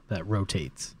pizza that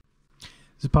rotates.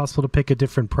 Is it possible to pick a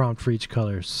different prompt for each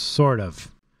color? Sort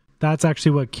of. That's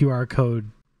actually what QRCode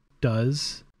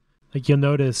does. Like, you'll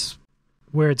notice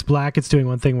where it's black, it's doing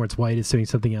one thing, where it's white, it's doing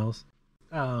something else.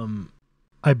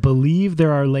 I believe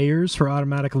there are layers for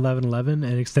automatic 1111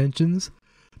 and extensions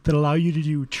that allow you to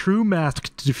do true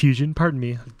masked diffusion. Pardon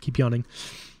me, I keep yawning.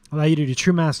 Allow you to do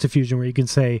true masked diffusion, where you can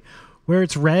say, where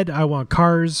it's red, I want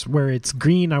cars. Where it's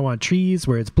green, I want trees.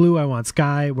 Where it's blue, I want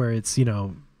sky. Where it's,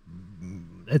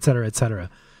 et cetera, et cetera.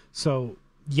 So,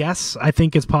 yes, I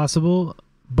think it's possible,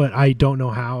 but I don't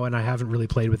know how, and I haven't really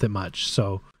played with it much.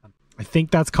 So, I think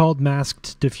that's called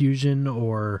masked diffusion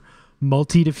or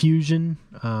multi-diffusion.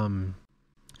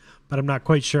 But I'm not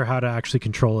quite sure how to actually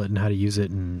control it and how to use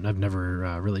it, and I've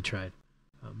never really tried.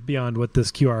 Beyond what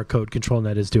this QRCode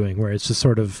ControlNet is doing, where it's just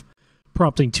sort of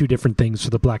prompting two different things for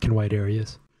the black and white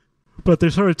areas. But they're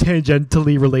sort of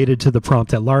tangentially related to the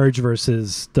prompt at large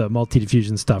versus the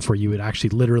multi-diffusion stuff, where you would actually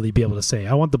literally be able to say,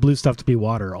 I want the blue stuff to be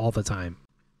water all the time.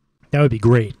 That would be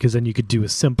great, because then you could do a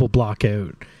simple block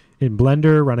out in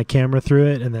Blender, run a camera through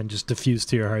it, and then just diffuse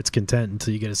to your heart's content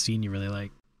until you get a scene you really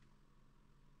like.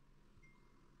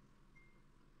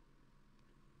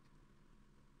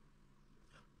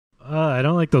 I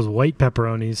don't like those white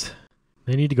pepperonis.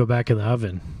 They need to go back in the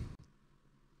oven.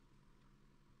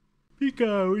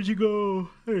 Pika, where'd you go?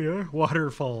 There you are.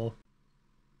 Waterfall. All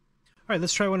right,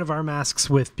 let's try one of our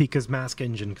masks with Pika's mask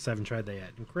engine, because I haven't tried that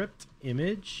yet. Encrypt,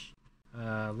 image.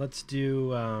 Let's do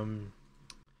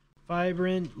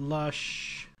vibrant,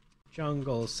 lush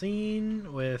jungle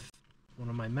scene with one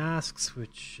of my masks,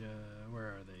 which, where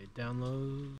are they?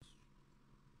 Downloads.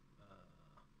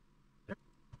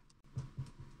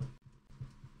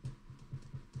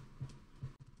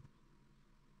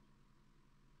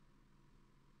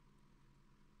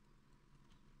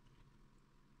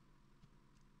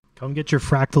 Come get your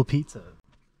fractal pizza.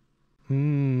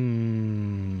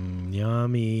 Yummy.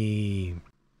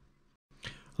 I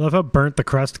love how burnt the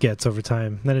crust gets over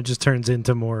time. Then it just turns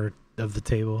into more of the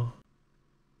table.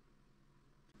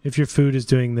 If your food is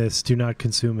doing this, do not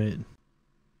consume it.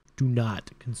 Do not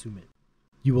consume it.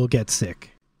 You will get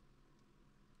sick.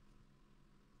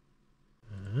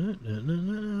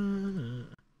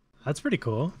 That's pretty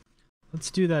cool.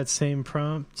 Let's do that same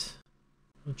prompt.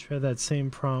 We'll try that same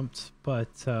prompt,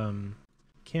 but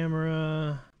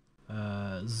camera,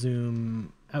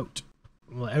 zoom out,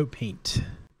 outpaint.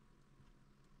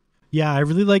 Yeah, I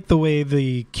really like the way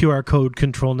the QRCode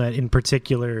ControlNet in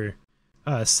particular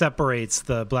separates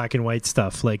the black and white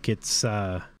stuff. Like it's,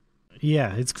 yeah,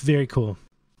 it's very cool.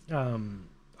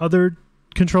 Other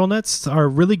ControlNets are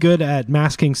really good at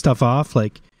masking stuff off.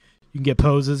 Like you can get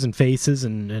poses and faces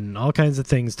and all kinds of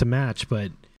things to match,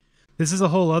 but This is a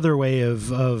whole other way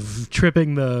of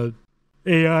tripping the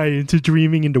AI into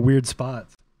dreaming into weird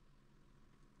spots.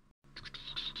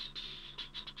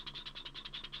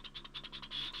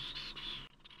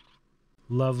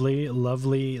 Lovely,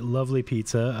 lovely, lovely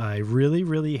pizza. I really,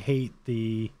 really hate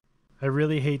the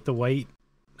white,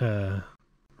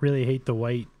 really hate the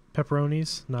white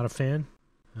pepperonis. Not a fan.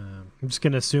 I'm just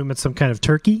gonna assume it's some kind of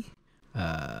turkey,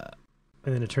 and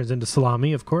then it turns into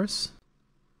salami, of course.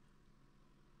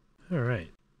 All right.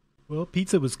 Well,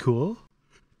 pizza was cool.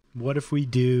 What if we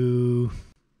do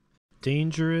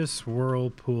dangerous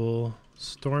whirlpool,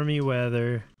 stormy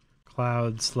weather,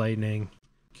 clouds, lightning,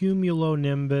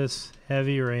 cumulonimbus,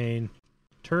 heavy rain,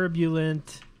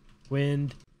 turbulent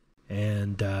wind,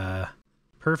 and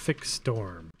perfect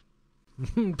storm.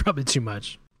 Probably too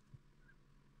much.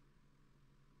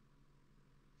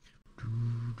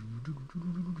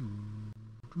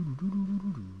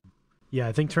 Yeah,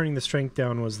 I think turning the strength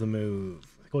down was the move.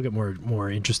 I think we'll get more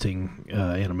interesting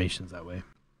animations that way.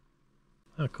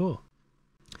 Oh, cool.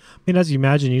 I mean, as you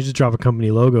imagine, you just drop a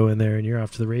company logo in there and you're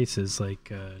off to the races,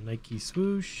 like Nike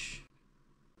swoosh.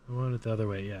 I want it the other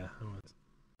way, yeah.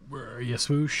 Where are you,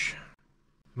 swoosh?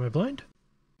 Am I blind?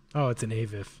 Oh, it's an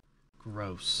AVIF.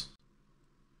 Gross.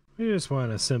 We just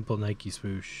want a simple Nike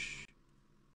swoosh.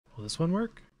 Will this one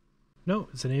work? No,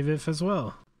 it's an AVIF as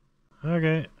well.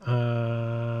 Okay,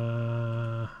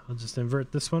 I'll just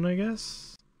invert this one, I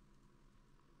guess.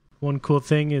 One cool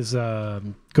thing is go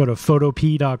to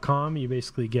photop.com. You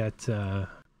basically get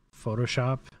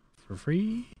Photoshop for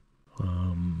free.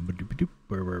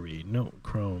 Where were we? No,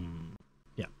 Chrome.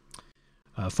 Yeah,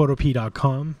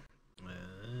 photop.com.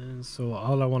 And so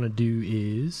all I want to do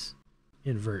is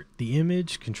invert the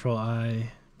image,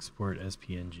 Control-I, export as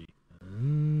PNG.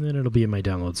 And then it'll be in my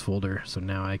downloads folder. So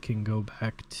now I can go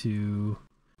back to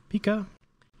Pika,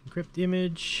 encrypt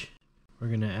image. We're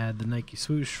going to add the Nike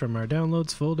swoosh from our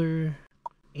downloads folder.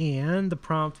 And the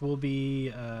prompt will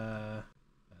be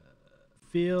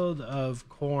field of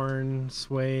corn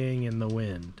swaying in the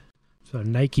wind. So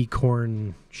Nike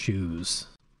corn shoes.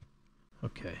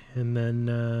 Okay, and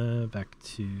then back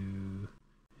to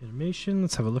animation.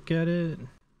 Let's have a look at it.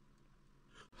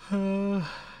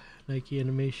 Nike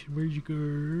animation, where'd you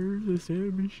go? This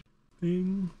animation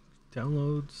thing.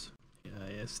 Downloads.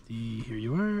 ISD, here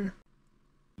you are.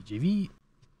 EJV.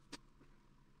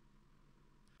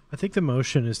 I think the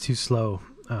motion is too slow.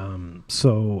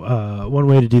 So one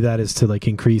way to do that is to like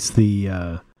increase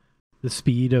the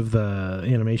speed of the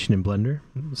animation in Blender.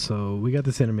 So we got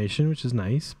this animation, which is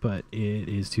nice, but it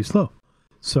is too slow.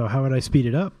 So how would I speed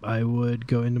it up? I would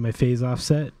go into my phase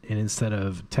offset, and instead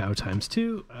of tau times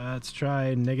 2, let's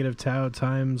try negative tau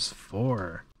times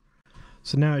 4.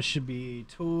 So now it should be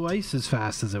twice as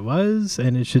fast as it was,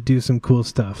 and it should do some cool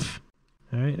stuff.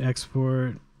 All right,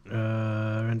 export,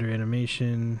 render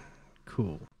animation,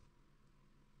 cool.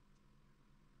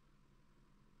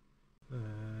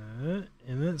 And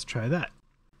let's try that.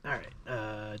 All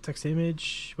right, text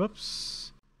image,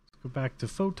 whoops. Let's go back to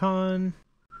Photon.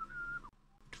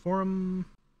 Deforum. I'm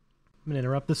going to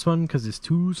interrupt this one because it's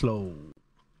too slow.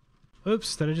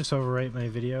 Oops, did I just overwrite my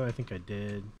video? I think I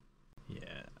did.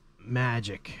 Yeah,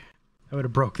 magic. I would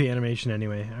have broke the animation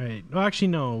anyway. All right. Well, actually,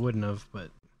 no, it wouldn't have,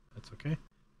 but that's okay.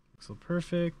 Pixel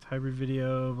perfect, hybrid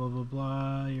video, blah, blah,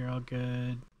 blah. You're all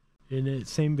good. In it,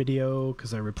 same video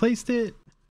because I replaced it.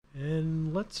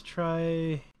 And let's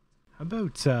try, how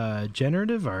about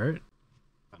generative art?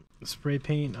 Spray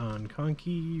paint on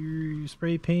conky,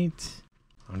 spray paint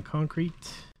on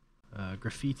concrete,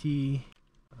 graffiti,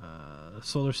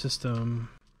 solar system,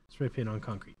 spray paint on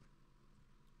concrete.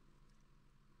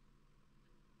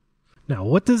 Now,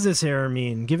 what does this error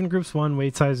mean? Given groups 1,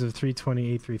 weight size of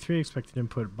 320,833, expected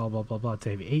input, blah, blah, blah, blah, to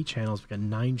have 8 channels. We got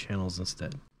 9 channels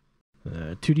instead.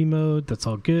 2D mode, that's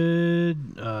all good.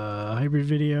 Hybrid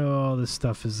video, all this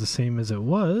stuff is the same as it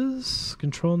was.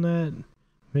 ControlNet,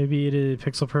 maybe it is,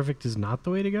 pixel perfect is not the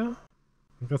way to go.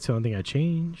 I think that's the only thing I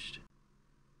changed.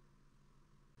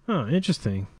 Oh,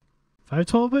 interesting.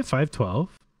 512 by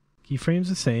 512. Keyframe's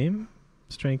the same.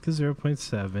 Strength is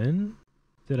 0.7.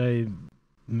 Did I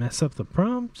mess up the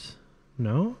prompt?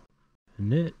 No.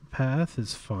 Init path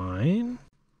is fine.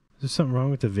 Is there something wrong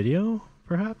with the video,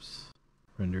 perhaps?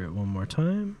 Render it one more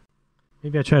time.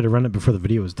 Maybe I tried to run it before the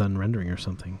video was done rendering or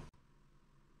something.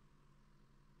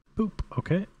 Boop.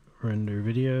 Okay. Render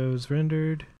videos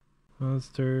rendered.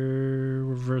 Monster.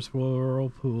 Reverse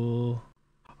whirlpool.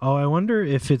 Oh, I wonder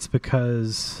if it's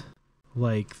because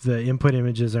like the input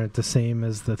images aren't the same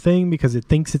as the thing because it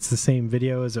thinks it's the same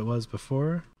video as it was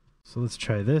before. So let's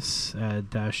try this. Add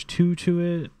 -2 to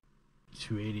it.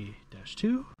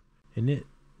 280-2. Init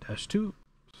 -2.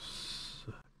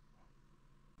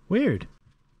 Weird.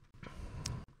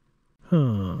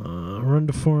 Run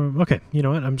Deforum. Okay, you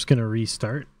know what? I'm just going to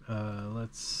restart.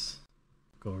 Let's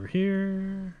go over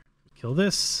here. Kill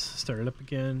this. Start it up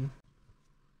again.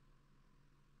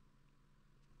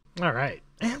 All right.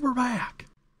 And we're back.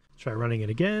 Try running it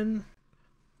again.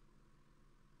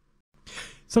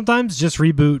 Sometimes just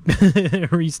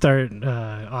reboot, restart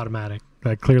automatic.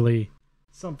 Clearly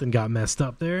something got messed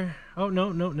up there. Oh,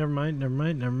 no, never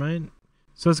mind.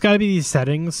 So it's got to be these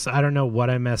settings. I don't know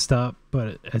what I messed up,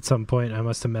 but at some point I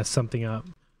must have messed something up.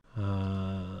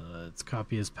 Let's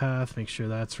copy his path, make sure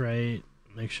that's right.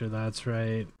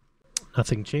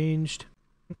 Nothing changed.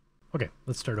 Okay,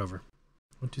 let's start over.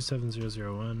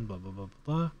 127001, blah, blah, blah,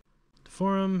 blah, blah.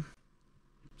 Deforum,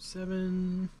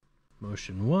 7,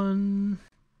 motion 1,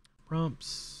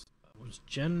 prompts, was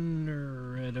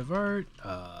generative art,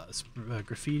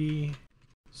 graffiti,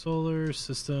 solar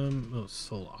system,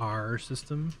 solar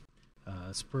system,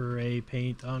 spray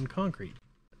paint on concrete.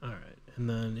 All right, and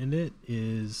then in it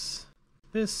is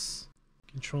this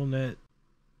ControlNet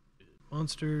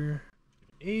monster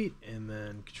 8, and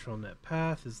then ControlNet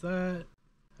path is that.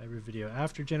 Hybrid video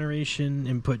after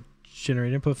generation,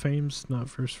 generate input frames, not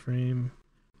first frame,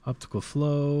 optical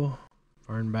flow,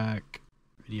 far and back,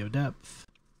 video depth,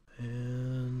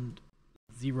 and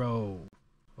 0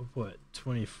 of what?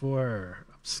 24,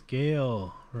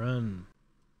 upscale, run.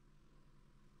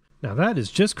 Now that is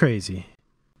just crazy.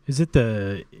 Is it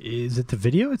the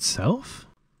video itself?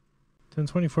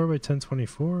 1024 by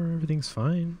 1024, everything's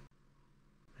fine.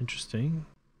 Interesting.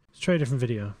 Let's try a different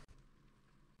video.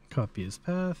 Copy his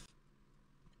path.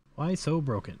 Why so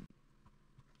broken?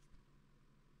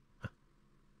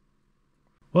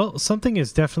 Well, something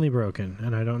is definitely broken,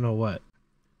 and I don't know what.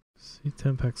 See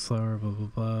temp slower, blah, blah,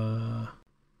 blah.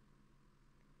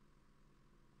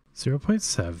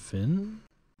 0.7.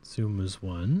 Zoom is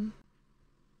 1.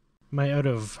 Am I out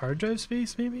of hard drive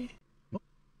space, maybe?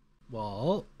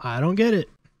 Well, I don't get it.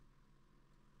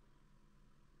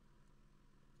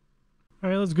 All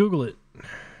right, let's Google it.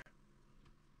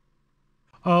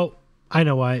 Oh, I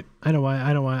know why.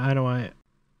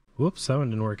 Whoops, that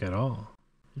one didn't work at all.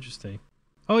 Interesting.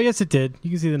 Oh, yes, it did. You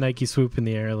can see the Nike swoop in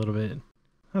the air a little bit.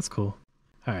 That's cool.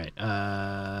 All right,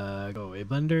 go away,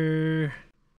 Blender.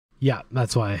 Yeah,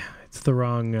 that's why. It's the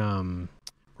wrong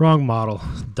model.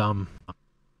 Dumb.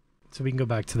 So we can go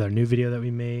back to our new video that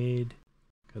we made,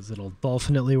 because it'll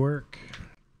definitely work.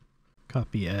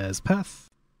 Copy as path.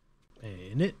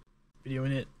 Init. Video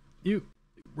init. You.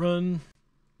 Run.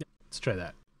 Let's try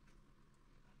that.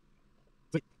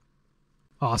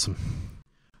 Awesome.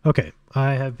 Okay,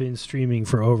 I have been streaming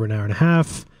for over an hour and a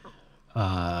half.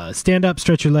 Stand up,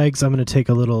 stretch your legs. I'm going to take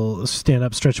a little stand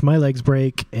up, stretch my legs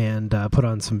break, and put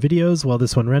on some videos while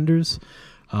this one renders.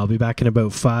 I'll be back in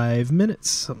about 5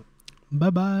 minutes.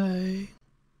 Bye-bye.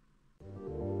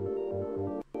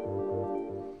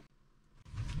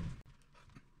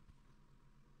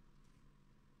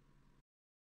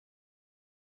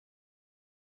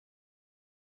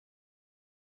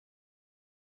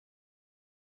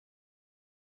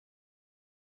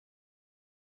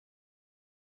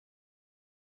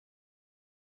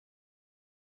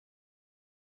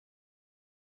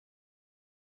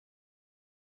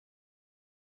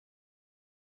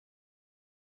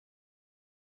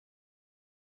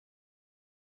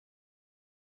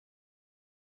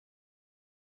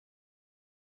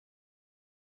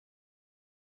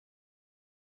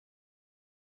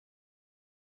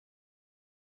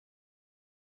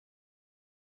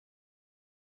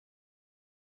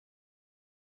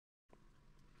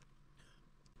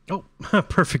 Oh,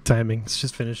 perfect timing. It's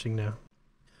just finishing now.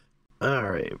 All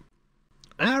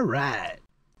right.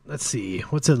 Let's see.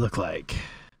 What's it look like?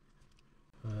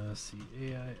 See,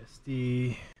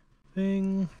 AISD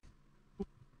thing.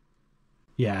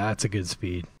 Yeah, that's a good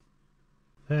speed.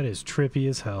 That is trippy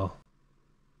as hell.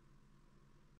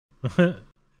 I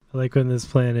like when this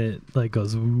planet like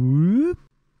goes whoop.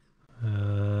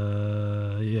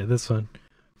 Yeah, this one.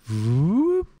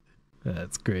 Whoop.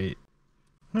 That's great.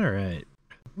 All right.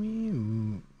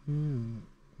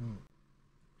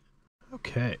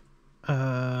 Okay.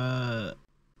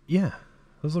 Yeah,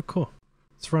 those look cool.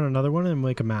 Let's run another one and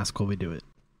make a mask while we do it.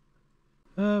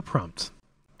 Prompt.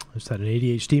 I just had an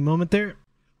ADHD moment there.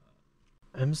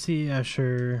 MC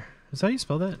Escher. Is that how you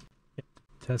spell that? Yeah.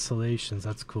 Tessellations.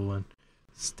 That's a cool one.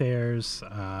 Stairs.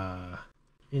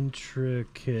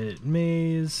 Intricate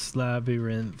maze.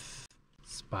 Labyrinth.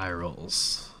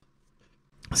 Spirals.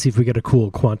 See if we get a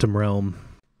cool quantum realm.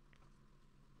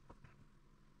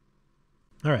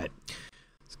 All right,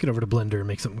 let's get over to Blender and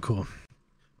make something cool.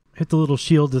 Hit the little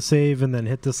shield to save, and then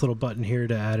hit this little button here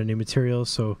to add a new material.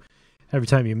 So Every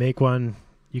time you make one,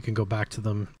 you can go back to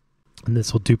them, and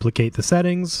this will duplicate the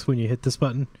settings when you hit this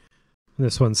button. And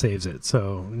this one saves it.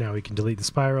 So now we can delete the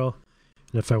spiral.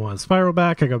 And if I want spiral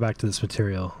back, I go back to this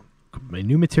material. My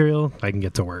new material, I can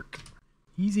get to work.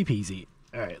 Easy peasy.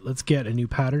 All right, let's get a new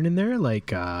pattern in there,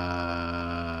 like,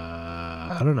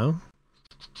 I don't know.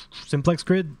 Simplex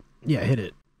grid? Yeah, hit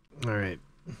it. All right.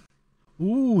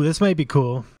 Ooh, this might be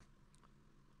cool.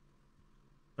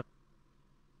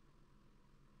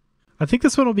 I think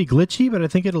this one will be glitchy, but I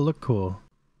think it'll look cool.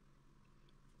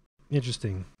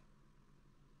 Interesting.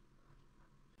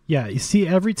 Yeah, you see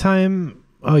every time...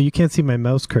 Oh, you can't see my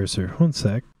mouse cursor. One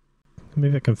sec.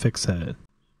 Maybe I can fix that.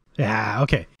 Yeah,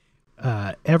 okay.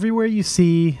 Everywhere you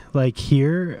see, like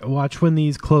here, watch when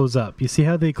these close up. You see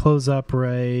how they close up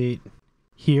right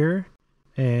here?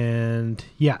 And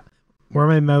yeah, where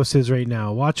my mouse is right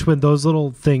now. Watch when those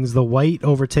little things, the white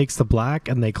overtakes the black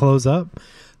and they close up.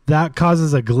 That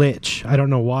causes a glitch. I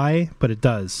don't know why, but it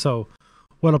does. So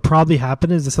what'll probably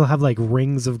happen is this will have like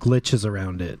rings of glitches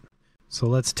around it. So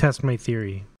let's test my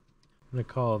theory. I'm going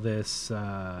to call this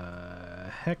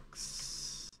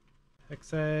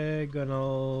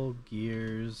hexagonal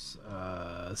gears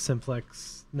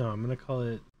simplex. No, I'm going to call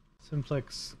it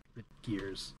simplex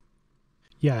gears.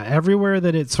 Yeah, everywhere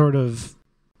that it sort of,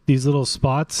 these little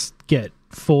spots get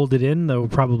folded in, there will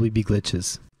probably be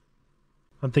glitches.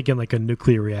 I'm thinking like a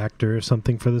nuclear reactor or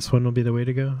something for this one will be the way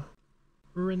to go.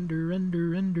 Render, render,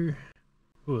 render.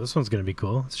 Ooh, this one's going to be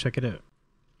cool. Let's check it out.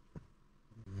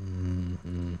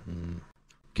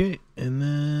 Okay, and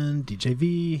then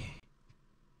DJV.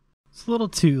 It's a little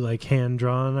too like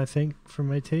hand-drawn, I think, for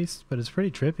my taste, but it's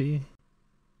pretty trippy.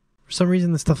 For some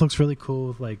reason, this stuff looks really cool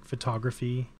with like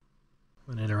photography.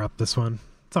 I'm gonna interrupt this one.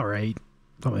 It's alright.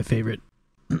 It's not my favorite.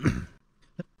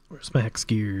 Where's my hex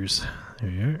gears? There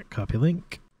you are. Copy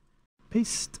link.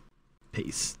 Paste.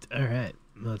 Paste. Alright.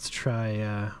 Let's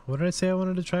try, what did I say I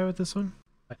wanted to try with this one?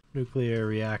 Nuclear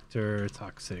reactor,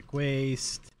 toxic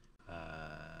waste,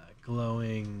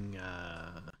 glowing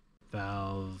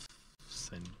valves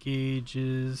and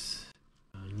gauges,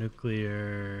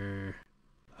 nuclear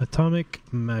atomic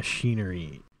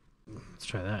machinery. Let's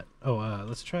try that. Oh,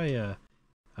 let's try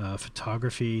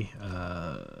photography,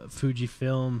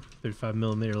 Fujifilm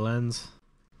 35mm lens,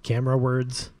 camera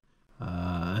words,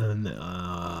 and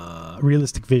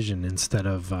realistic vision instead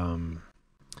of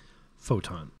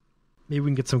photon. Maybe we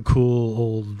can get some cool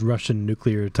old Russian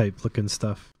nuclear type looking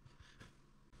stuff.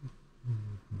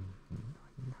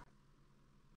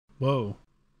 Whoa.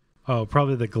 Oh,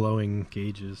 probably the glowing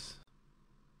gauges.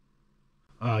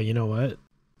 You know what?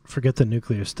 Forget the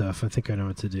nuclear stuff. I think I know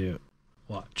what to do.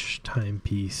 Watch,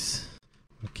 timepiece,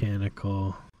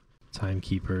 mechanical,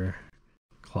 timekeeper,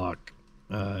 clock,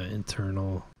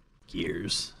 internal,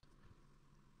 gears.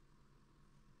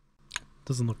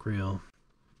 Doesn't look real.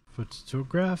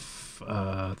 Photograph,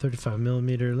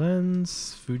 35mm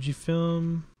lens,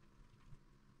 Fujifilm.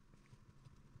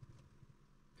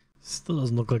 Still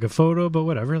doesn't look like a photo, but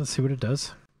whatever. Let's see what it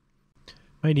does.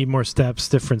 Might need more steps,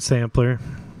 different sampler.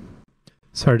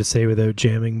 It's hard to say without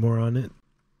jamming more on it.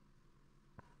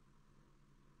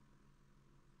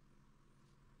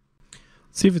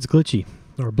 Let's see if it's glitchy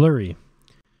or blurry.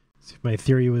 See if my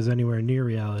theory was anywhere near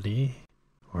reality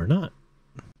or not.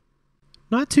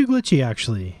 Not too glitchy,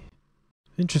 actually.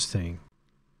 Interesting.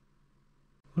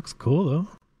 Looks cool, though.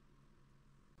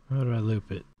 How do I loop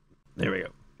it? There we go.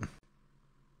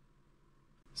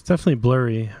 It's definitely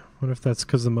blurry. What if that's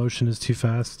because the motion is too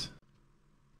fast?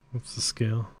 What's the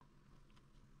scale?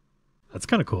 That's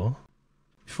kind of cool.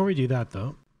 Before we do that,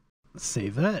 though, let's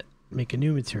save that, make a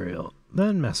new material,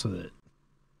 then mess with it.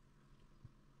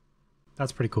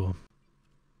 That's pretty cool.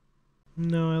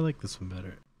 No, I like this one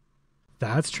better.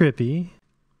 That's trippy.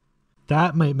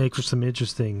 That might make for some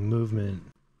interesting movement.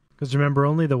 Because remember,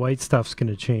 only the white stuff's going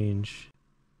to change.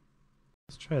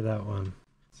 Let's try that one.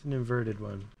 It's an inverted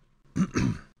one.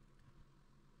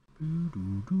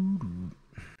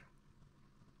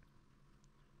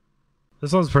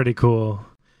 This one's pretty cool.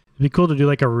 It'd be cool to do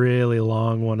like a really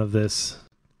long one of this.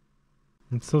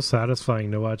 It's so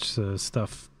satisfying to watch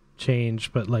stuff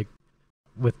change, but like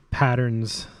with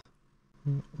patterns.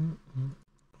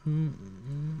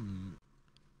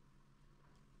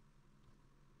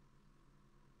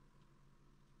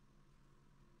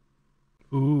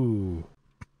 Ooh.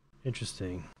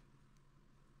 Interesting.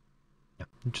 Yeah,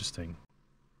 interesting.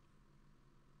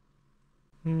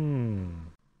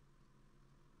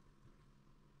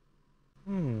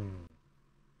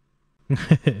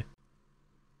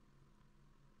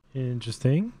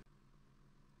 Interesting.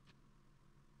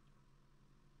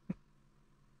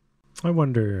 I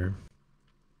wonder.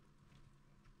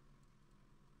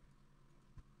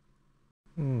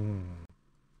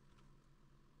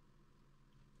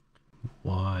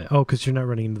 Why? Oh, because you're not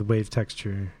running into the wave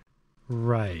texture.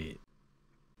 Right.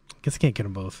 Guess I can't get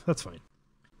them both. That's fine.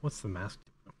 What's the mask?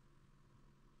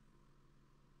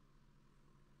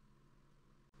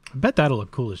 I bet that'll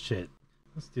look cool as shit.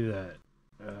 Let's do that.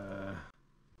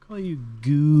 Call you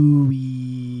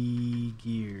Gooey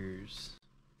Gears.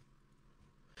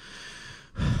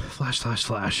 Flash, flash,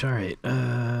 flash. All right.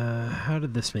 How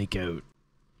did this make out?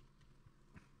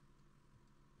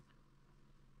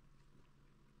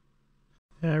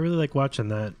 Yeah, I really like watching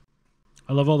that.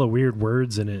 I love all the weird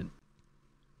words in it.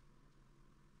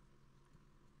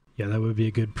 Yeah, that would be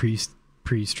a good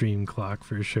pre-stream clock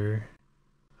for sure.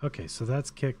 Okay, so that's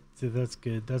kicked. That's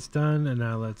good. That's done. And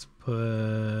now let's go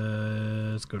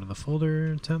to the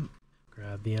folder temp.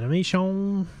 Grab the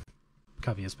animation.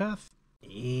 Copy as path.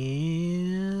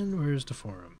 And where's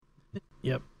Deforum?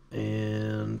 Yep.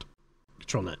 And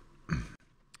ControlNet.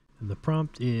 And the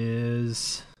prompt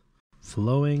is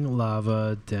flowing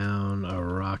lava down a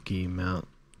rocky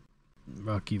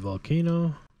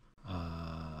volcano.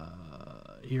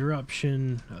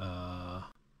 Eruption,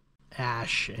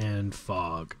 ash, and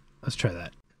fog. Let's try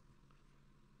that.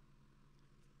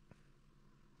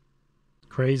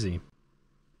 Crazy. You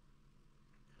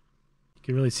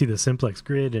can really see the simplex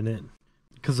grid in it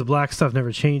because the black stuff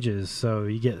never changes, so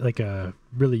you get like a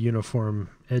really uniform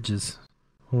edges.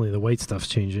 Only the white stuff's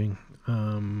changing.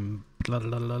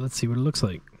 Let's see what it looks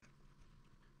like.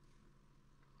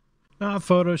 Not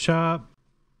Photoshop.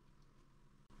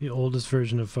 The oldest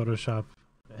version of Photoshop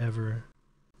ever.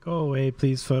 Go away,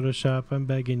 please, Photoshop. I'm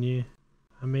begging you.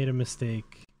 I made a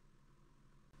mistake.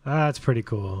 That's pretty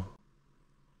cool.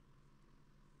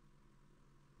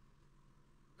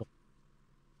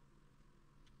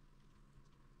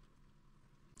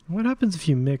 What happens if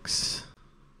you mix?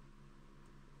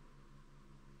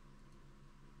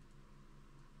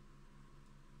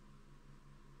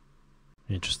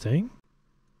 Interesting.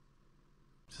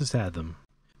 Just add them.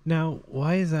 Now,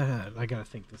 why is that? I gotta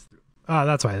think this through. Ah,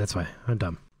 that's why. That's why. I'm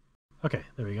dumb. Okay,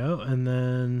 there we go. And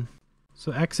then,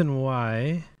 so X and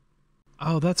Y.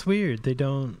 Oh, that's weird. They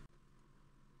don't.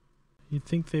 You'd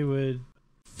think they would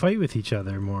fight with each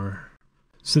other more.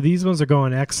 So these ones are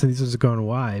going X and these ones are going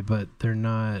Y, but they're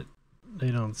not.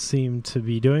 They don't seem to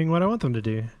be doing what I want them to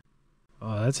do.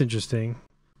 Oh, that's interesting.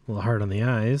 A little hard on the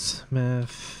eyes.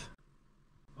 Math.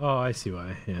 Oh, I see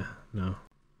why. Yeah, no.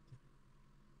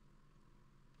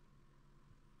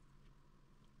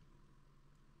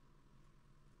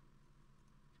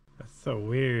 That's so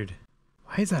weird.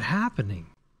 Why is that happening?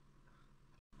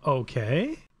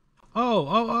 Okay.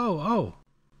 Oh.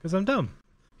 Because I'm dumb.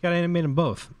 Gotta animate them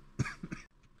both.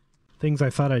 Things I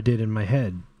thought I did in my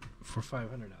head for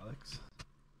 500, Alex.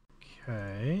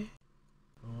 Okay.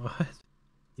 What?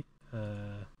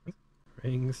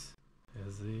 Rings.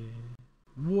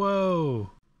 Whoa.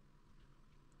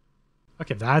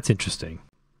 Okay, that's interesting.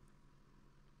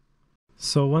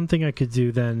 So one thing I could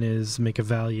do then is make a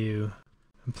value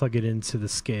and plug it into the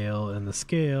scale and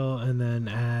then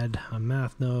add a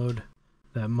math node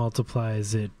that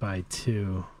multiplies it by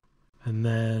 2. And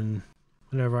then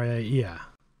whenever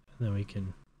and then we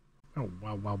can, oh,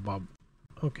 wow.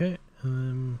 Okay. So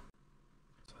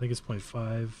I think it's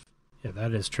 0.5. Yeah,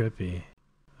 that is trippy.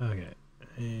 Okay.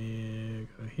 And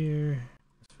go here.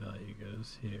 This value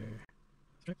goes here.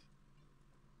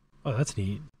 Oh, that's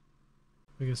neat.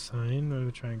 We go sine, or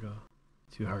we triangle?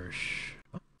 Too harsh.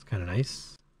 Oh, it's kind of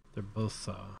nice. They're both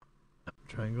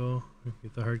triangle. We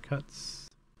get the hard cuts.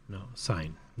 No,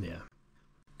 sine. Yeah.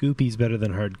 Goopy's better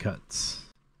than hard cuts.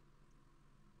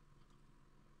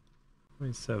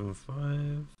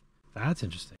 0.75. That's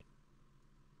interesting.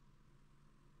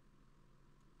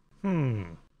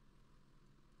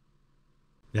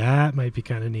 That might be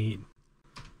kind of neat.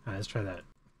 Let's try that.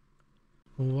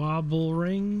 Wobble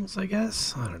rings, I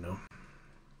guess? I don't know.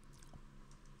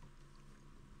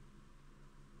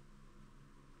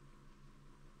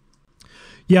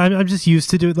 Yeah, I'm just used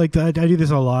to do it like that. I do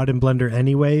this a lot in Blender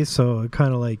anyway, so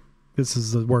kind of like this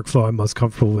is the workflow I'm most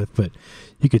comfortable with, but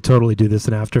you could totally do this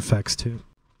in After Effects too.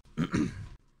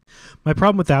 My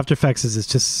problem with After Effects is it's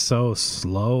just so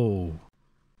slow.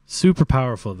 Super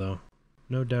powerful though.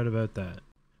 No doubt about that.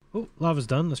 Oh, lava's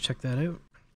done. Let's check that out.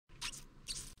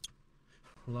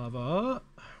 Lava,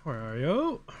 where are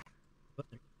you?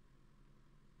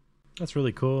 That's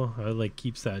really cool. It like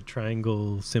keeps that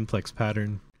triangle simplex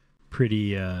pattern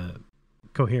pretty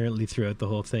coherently throughout the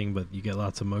whole thing, but you get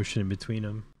lots of motion in between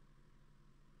them.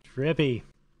 Trippy.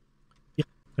 Yeah.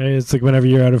 It's like whenever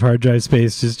you're out of hard drive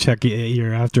space, just check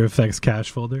your After Effects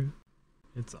cache folder.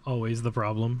 It's always the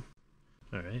problem.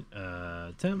 All right,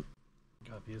 temp,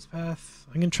 Copy as path.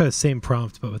 I'm going to try the same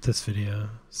prompt, but with this video.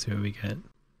 See what we get.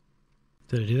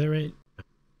 Did I do that right?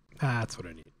 That's what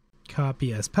I need.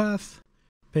 Copy as path.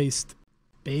 Paste.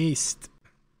 Paste.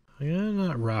 Yeah,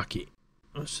 not rocky.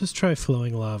 Let's just try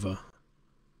flowing lava.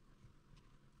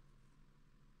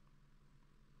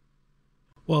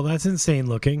 Well, that's insane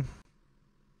looking.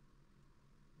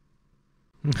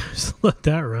 Just let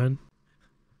that run.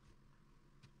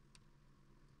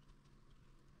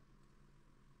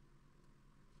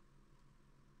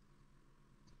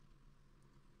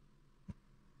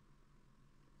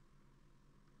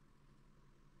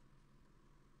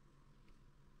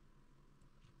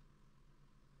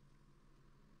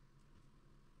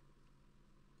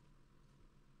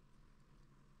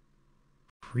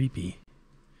 Creepy.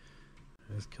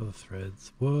 Let's kill the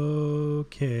threads. Whoa,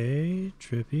 okay.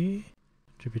 Trippy.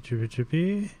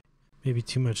 Trippy. Maybe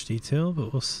too much detail,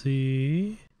 but we'll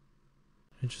see.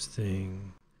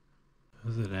 Interesting. How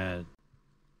does it add?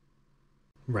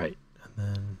 Right. And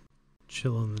then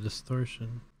chill on the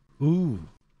distortion. Ooh.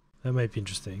 That might be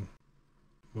interesting.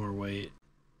 More white.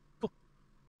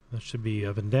 That should be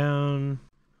up and down.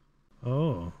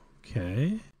 Oh,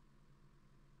 okay.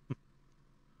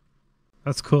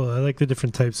 That's cool. I like the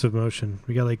different types of motion.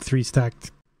 We got like 3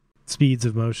 stacked speeds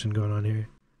of motion going on here.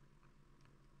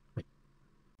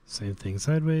 Same thing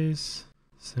sideways.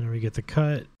 Center we get the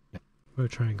cut. Or a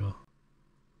triangle.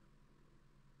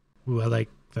 Ooh, I like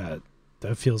that.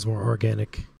 That feels more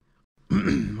organic.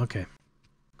 Okay.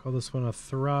 Call this one a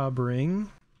throb ring.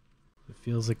 It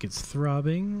feels like it's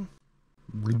throbbing.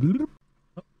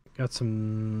 Got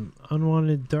some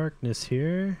unwanted darkness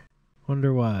here.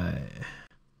 Wonder why.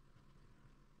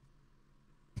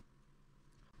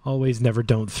 Always never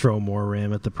don't throw more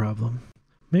RAM at the problem.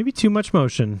 Maybe too much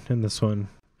motion in this one.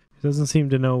 It doesn't seem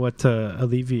to know what to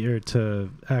alleviate or to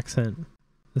accent.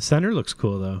 The center looks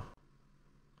cool though.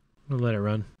 I'm gonna let it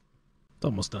run. It's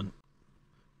almost done.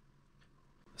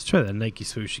 Let's try that Nike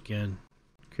swoosh again.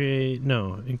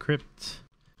 Encrypt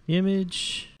the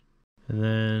image. And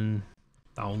then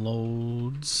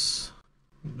downloads.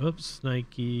 Oops,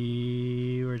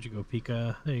 Nike. Where'd you go,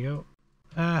 Pika? There you go.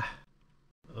 Ah.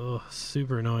 Oh,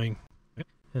 super annoying.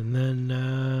 And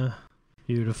then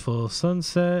beautiful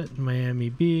sunset, Miami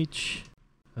Beach.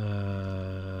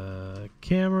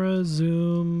 Camera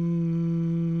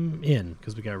zoom in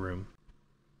because we got room.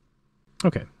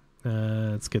 Okay,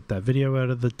 let's get that video out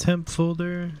of the temp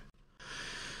folder.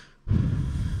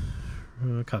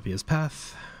 Copy as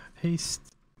path.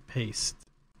 Paste.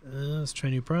 Let's try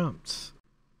new prompts.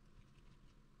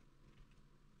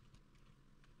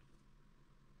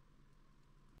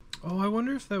 Oh, I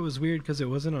wonder if that was weird because it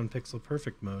wasn't on pixel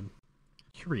perfect mode.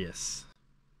 Curious.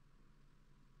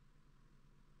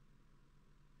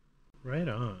 Right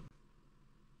on.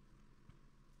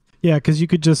 Yeah, because you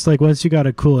could just, like, once you got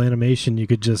a cool animation, you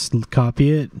could just copy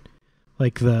it,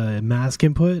 like the mask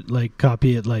input, like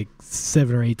copy it like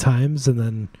 7 or 8 times and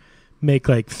then make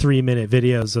like 3-minute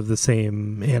videos of the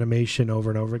same animation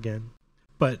over and over again.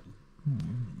 But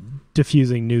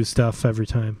diffusing new stuff every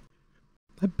time.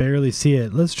 I barely see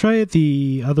it. Let's try it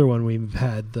the other one we've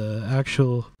had, the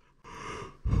actual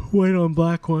white on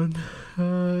black one.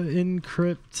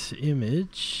 Encrypt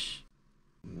image.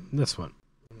 This one.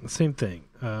 Same thing.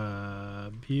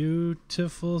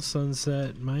 Beautiful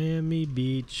sunset, Miami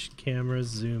Beach, camera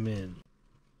zoom in.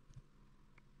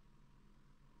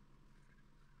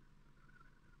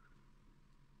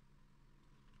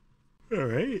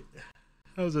 Alright.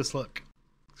 How's this look?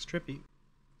 It's trippy.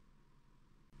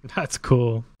 That's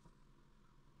cool.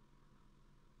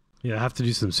 Yeah, I have to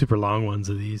do some super long ones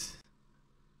of these.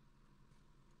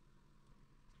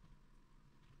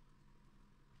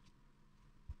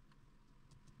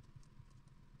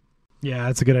 Yeah,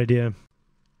 that's a good idea.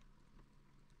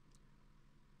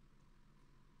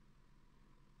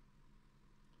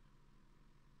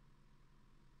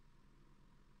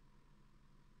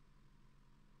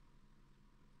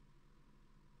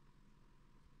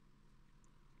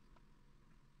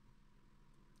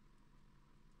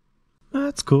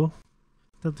 That's cool.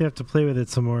 Don't they have to play with it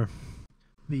some more?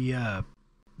 The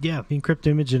encrypt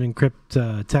image and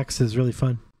encrypt text is really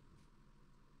fun.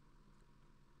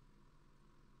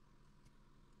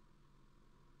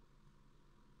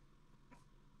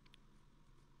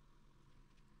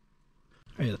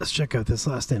 All right, let's check out this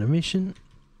last animation.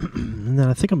 And then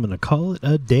I think I'm going to call it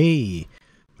a day.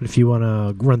 But if you want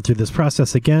to run through this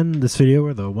process again, this video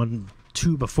or the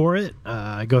 2 before it,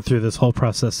 I go through this whole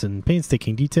process in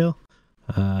painstaking detail.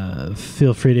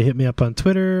 Feel free to hit me up on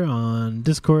Twitter, on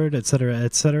Discord, etc.,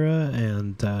 etc.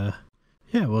 And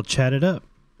yeah, we'll chat it up.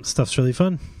 Stuff's really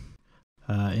fun.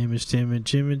 Image to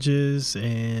image images,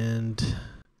 and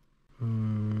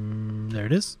there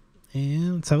it is.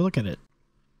 And let's have a look at it.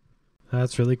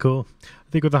 That's really cool.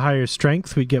 I think with a higher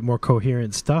strength, we'd get more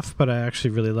coherent stuff, but I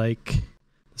actually really like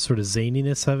the sort of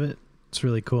zaniness of it. It's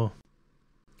really cool.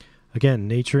 Again,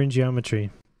 nature and geometry.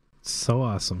 It's so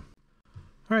awesome.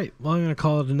 All right, well, I'm going to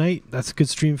call it a night. That's a good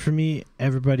stream for me.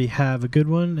 Everybody have a good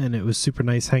one, and it was super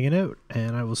nice hanging out,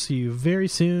 and I will see you very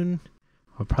soon.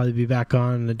 I'll probably be back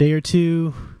on in a day or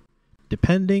two,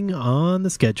 depending on the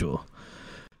schedule.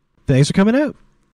 Thanks for coming out.